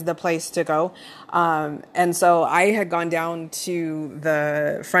 Leonard's is the place to go. And so I had gone down to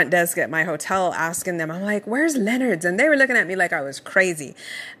the front desk at my hotel asking them, I'm like, where's Leonard's? And they were looking at me like I was crazy,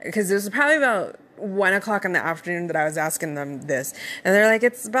 because it was probably about 1:00 in the afternoon that I was asking them this. And they're like,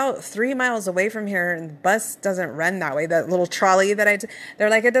 it's about 3 miles away from here, and the bus doesn't run that way. That little trolley that they're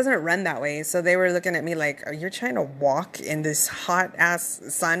like, it doesn't run that way. So they were looking at me like, are you trying to walk in this hot ass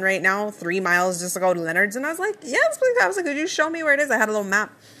sun right now 3 miles just to go to Leonard's? And I was like, yes, please. I was like, could you show me where it is? I had a little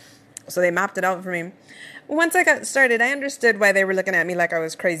map. So they mapped it out for me. Once I got started, I understood why they were looking at me like I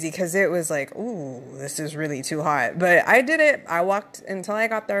was crazy, because it was like, ooh, this is really too hot. But I did it. I walked until I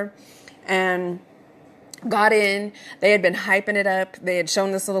got there and got in. They had been hyping it up. They had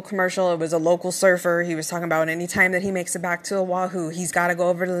shown this little commercial. It was a local surfer. He was talking about anytime that he makes it back to Oahu, he's got to go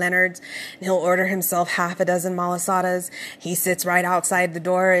over to Leonard's and he'll order himself half a dozen malasadas. He sits right outside the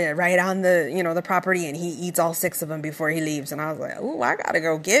door, right on the property, and he eats all 6 of them before he leaves. And I was like, ooh, I got to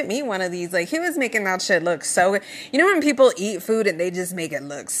go get me one of these. Like, he was making that shit look so good. You know when people eat food and they just make it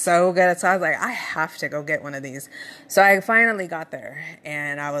look so good? So I was like, I have to go get one of these. So I finally got there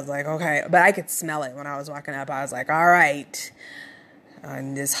and I was like, okay, but I could smell it when I was walking up. I was like, all right,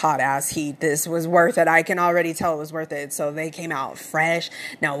 in this hot ass heat, this was worth it. I can already tell it was worth it. So they came out fresh.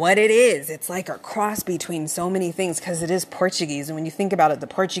 Now what it is, it's like a cross between so many things, because it is Portuguese. And when you think about it, the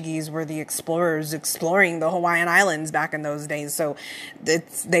Portuguese were the explorers exploring the Hawaiian Islands back in those days. So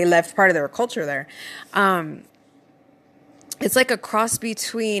they left part of their culture there. It's like a cross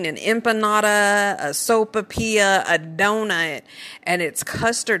between an empanada, a sopapilla, a donut, and it's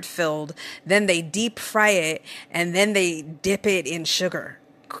custard filled. Then they deep fry it, and then they dip it in sugar.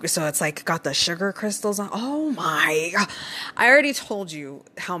 So it's like got the sugar crystals on. Oh my God. I already told you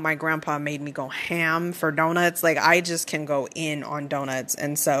how my grandpa made me go ham for donuts. Like, I just can go in on donuts.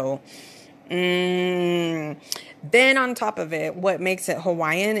 And so then on top of it, what makes it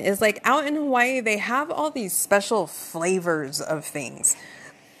Hawaiian is, like, out in Hawaii, they have all these special flavors of things.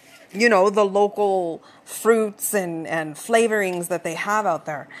 The local fruits and flavorings that they have out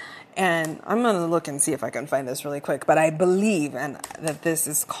there. And I'm going to look and see if I can find this really quick. But I believe that this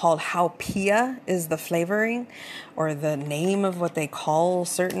is called Haupia is the flavoring or the name of what they call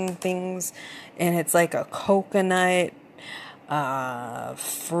certain things. And it's like a coconut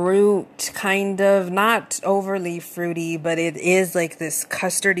fruit, kind of. Not overly fruity, but it is like this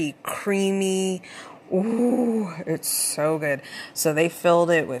custardy, creamy. Ooh, it's so good. So they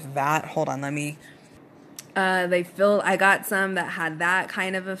filled it with that. Hold on, I got some that had that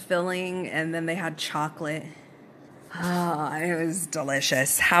kind of a filling, and then they had chocolate. Oh, it was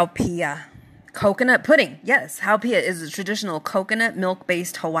delicious. Haupia. Coconut pudding. Yes, haupia is a traditional coconut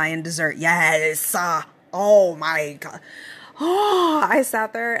milk-based Hawaiian dessert. Yes. Oh my God. Oh, I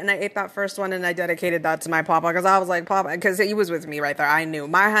sat there and I ate that first one and I dedicated that to my papa because I was like, Papa, because he was with me right there. I knew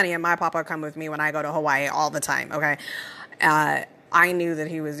my honey and my papa come with me when I go to Hawaii all the time. Okay. I knew that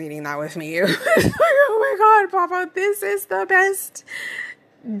he was eating that with me. It was like, oh my God, Papa, this is the best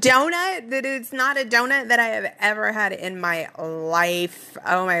donut. That it's not a donut that I have ever had in my life.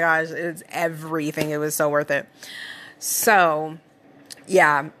 Oh my gosh, it's everything. It was so worth it. So,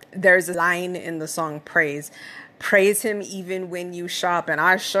 yeah, there's a line in the song Praise him even when you shop. And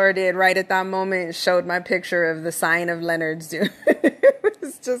I sure did right at that moment. Showed my picture of the sign of Leonard's, dude. It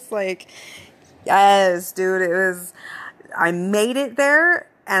was just like, yes, dude, it was... I made it there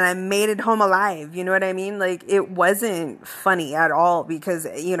and I made it home alive. You know what I mean? Like, it wasn't funny at all because,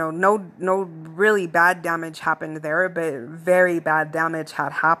 no really bad damage happened there, but very bad damage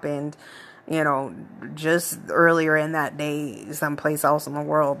had happened, just earlier in that day, someplace else in the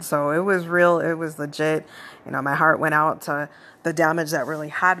world. So it was real. It was legit. My heart went out to the damage that really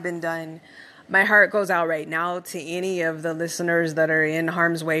had been done. My heart goes out right now to any of the listeners that are in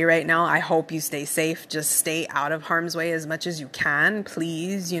harm's way right now. I hope you stay safe. Just stay out of harm's way as much as you can,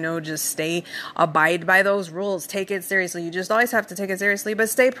 please. Just abide by those rules. Take it seriously. You just always have to take it seriously, but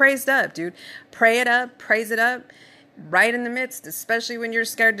stay praised up, dude. Pray it up, praise it up. Right in the midst, especially when you're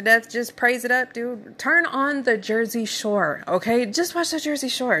scared to death, just praise it up, dude. Turn on the Jersey Shore, okay? Just watch the Jersey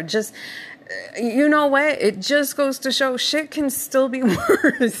Shore. You know what? It just goes to show shit can still be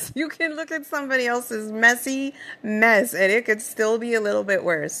worse. You can look at somebody else's messy mess and it could still be a little bit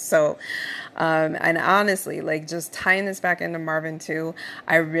worse. So, and honestly, just tying this back into Marvin too,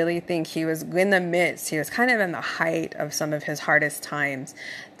 I really think he was in the midst. He was kind of in the height of some of his hardest times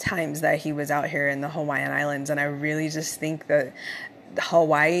that he was out here in the Hawaiian Islands. And I really just think that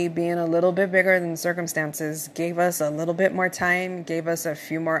Hawaii being a little bit bigger than circumstances gave us a little bit more time, gave us a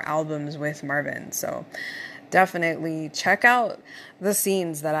few more albums with Marvin. So definitely check out the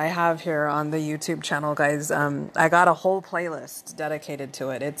scenes that I have here on the YouTube channel, guys. I got a whole playlist dedicated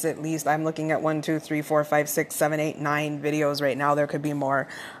to it. It's at least, I'm looking at 1, 2, 3, 4, 5, 6, 7, 8, 9 videos right now. There could be more.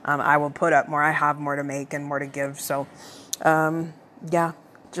 I will put up more. I have more to make and more to give. So, yeah,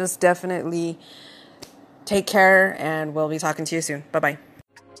 just definitely take care, and we'll be talking to you soon. Bye-bye.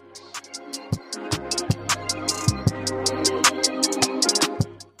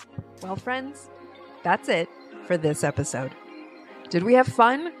 Well, friends, that's it for this episode. Did we have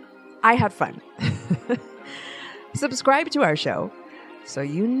fun? I had fun. Subscribe to our show so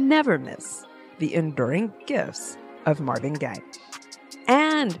you never miss the enduring gifts of Marvin Gaye.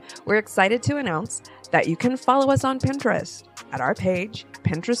 And we're excited to announce that you can follow us on Pinterest at our page,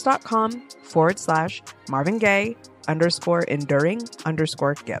 pinterest.com/Marvin Gaye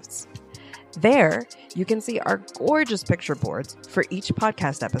 _enduring_gifts. There, you can see our gorgeous picture boards for each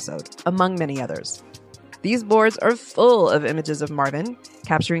podcast episode, among many others. These boards are full of images of Marvin,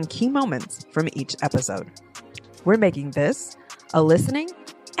 capturing key moments from each episode. We're making this a listening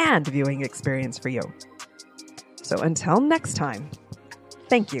and viewing experience for you. So until next time,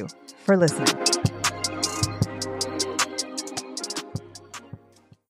 thank you for listening.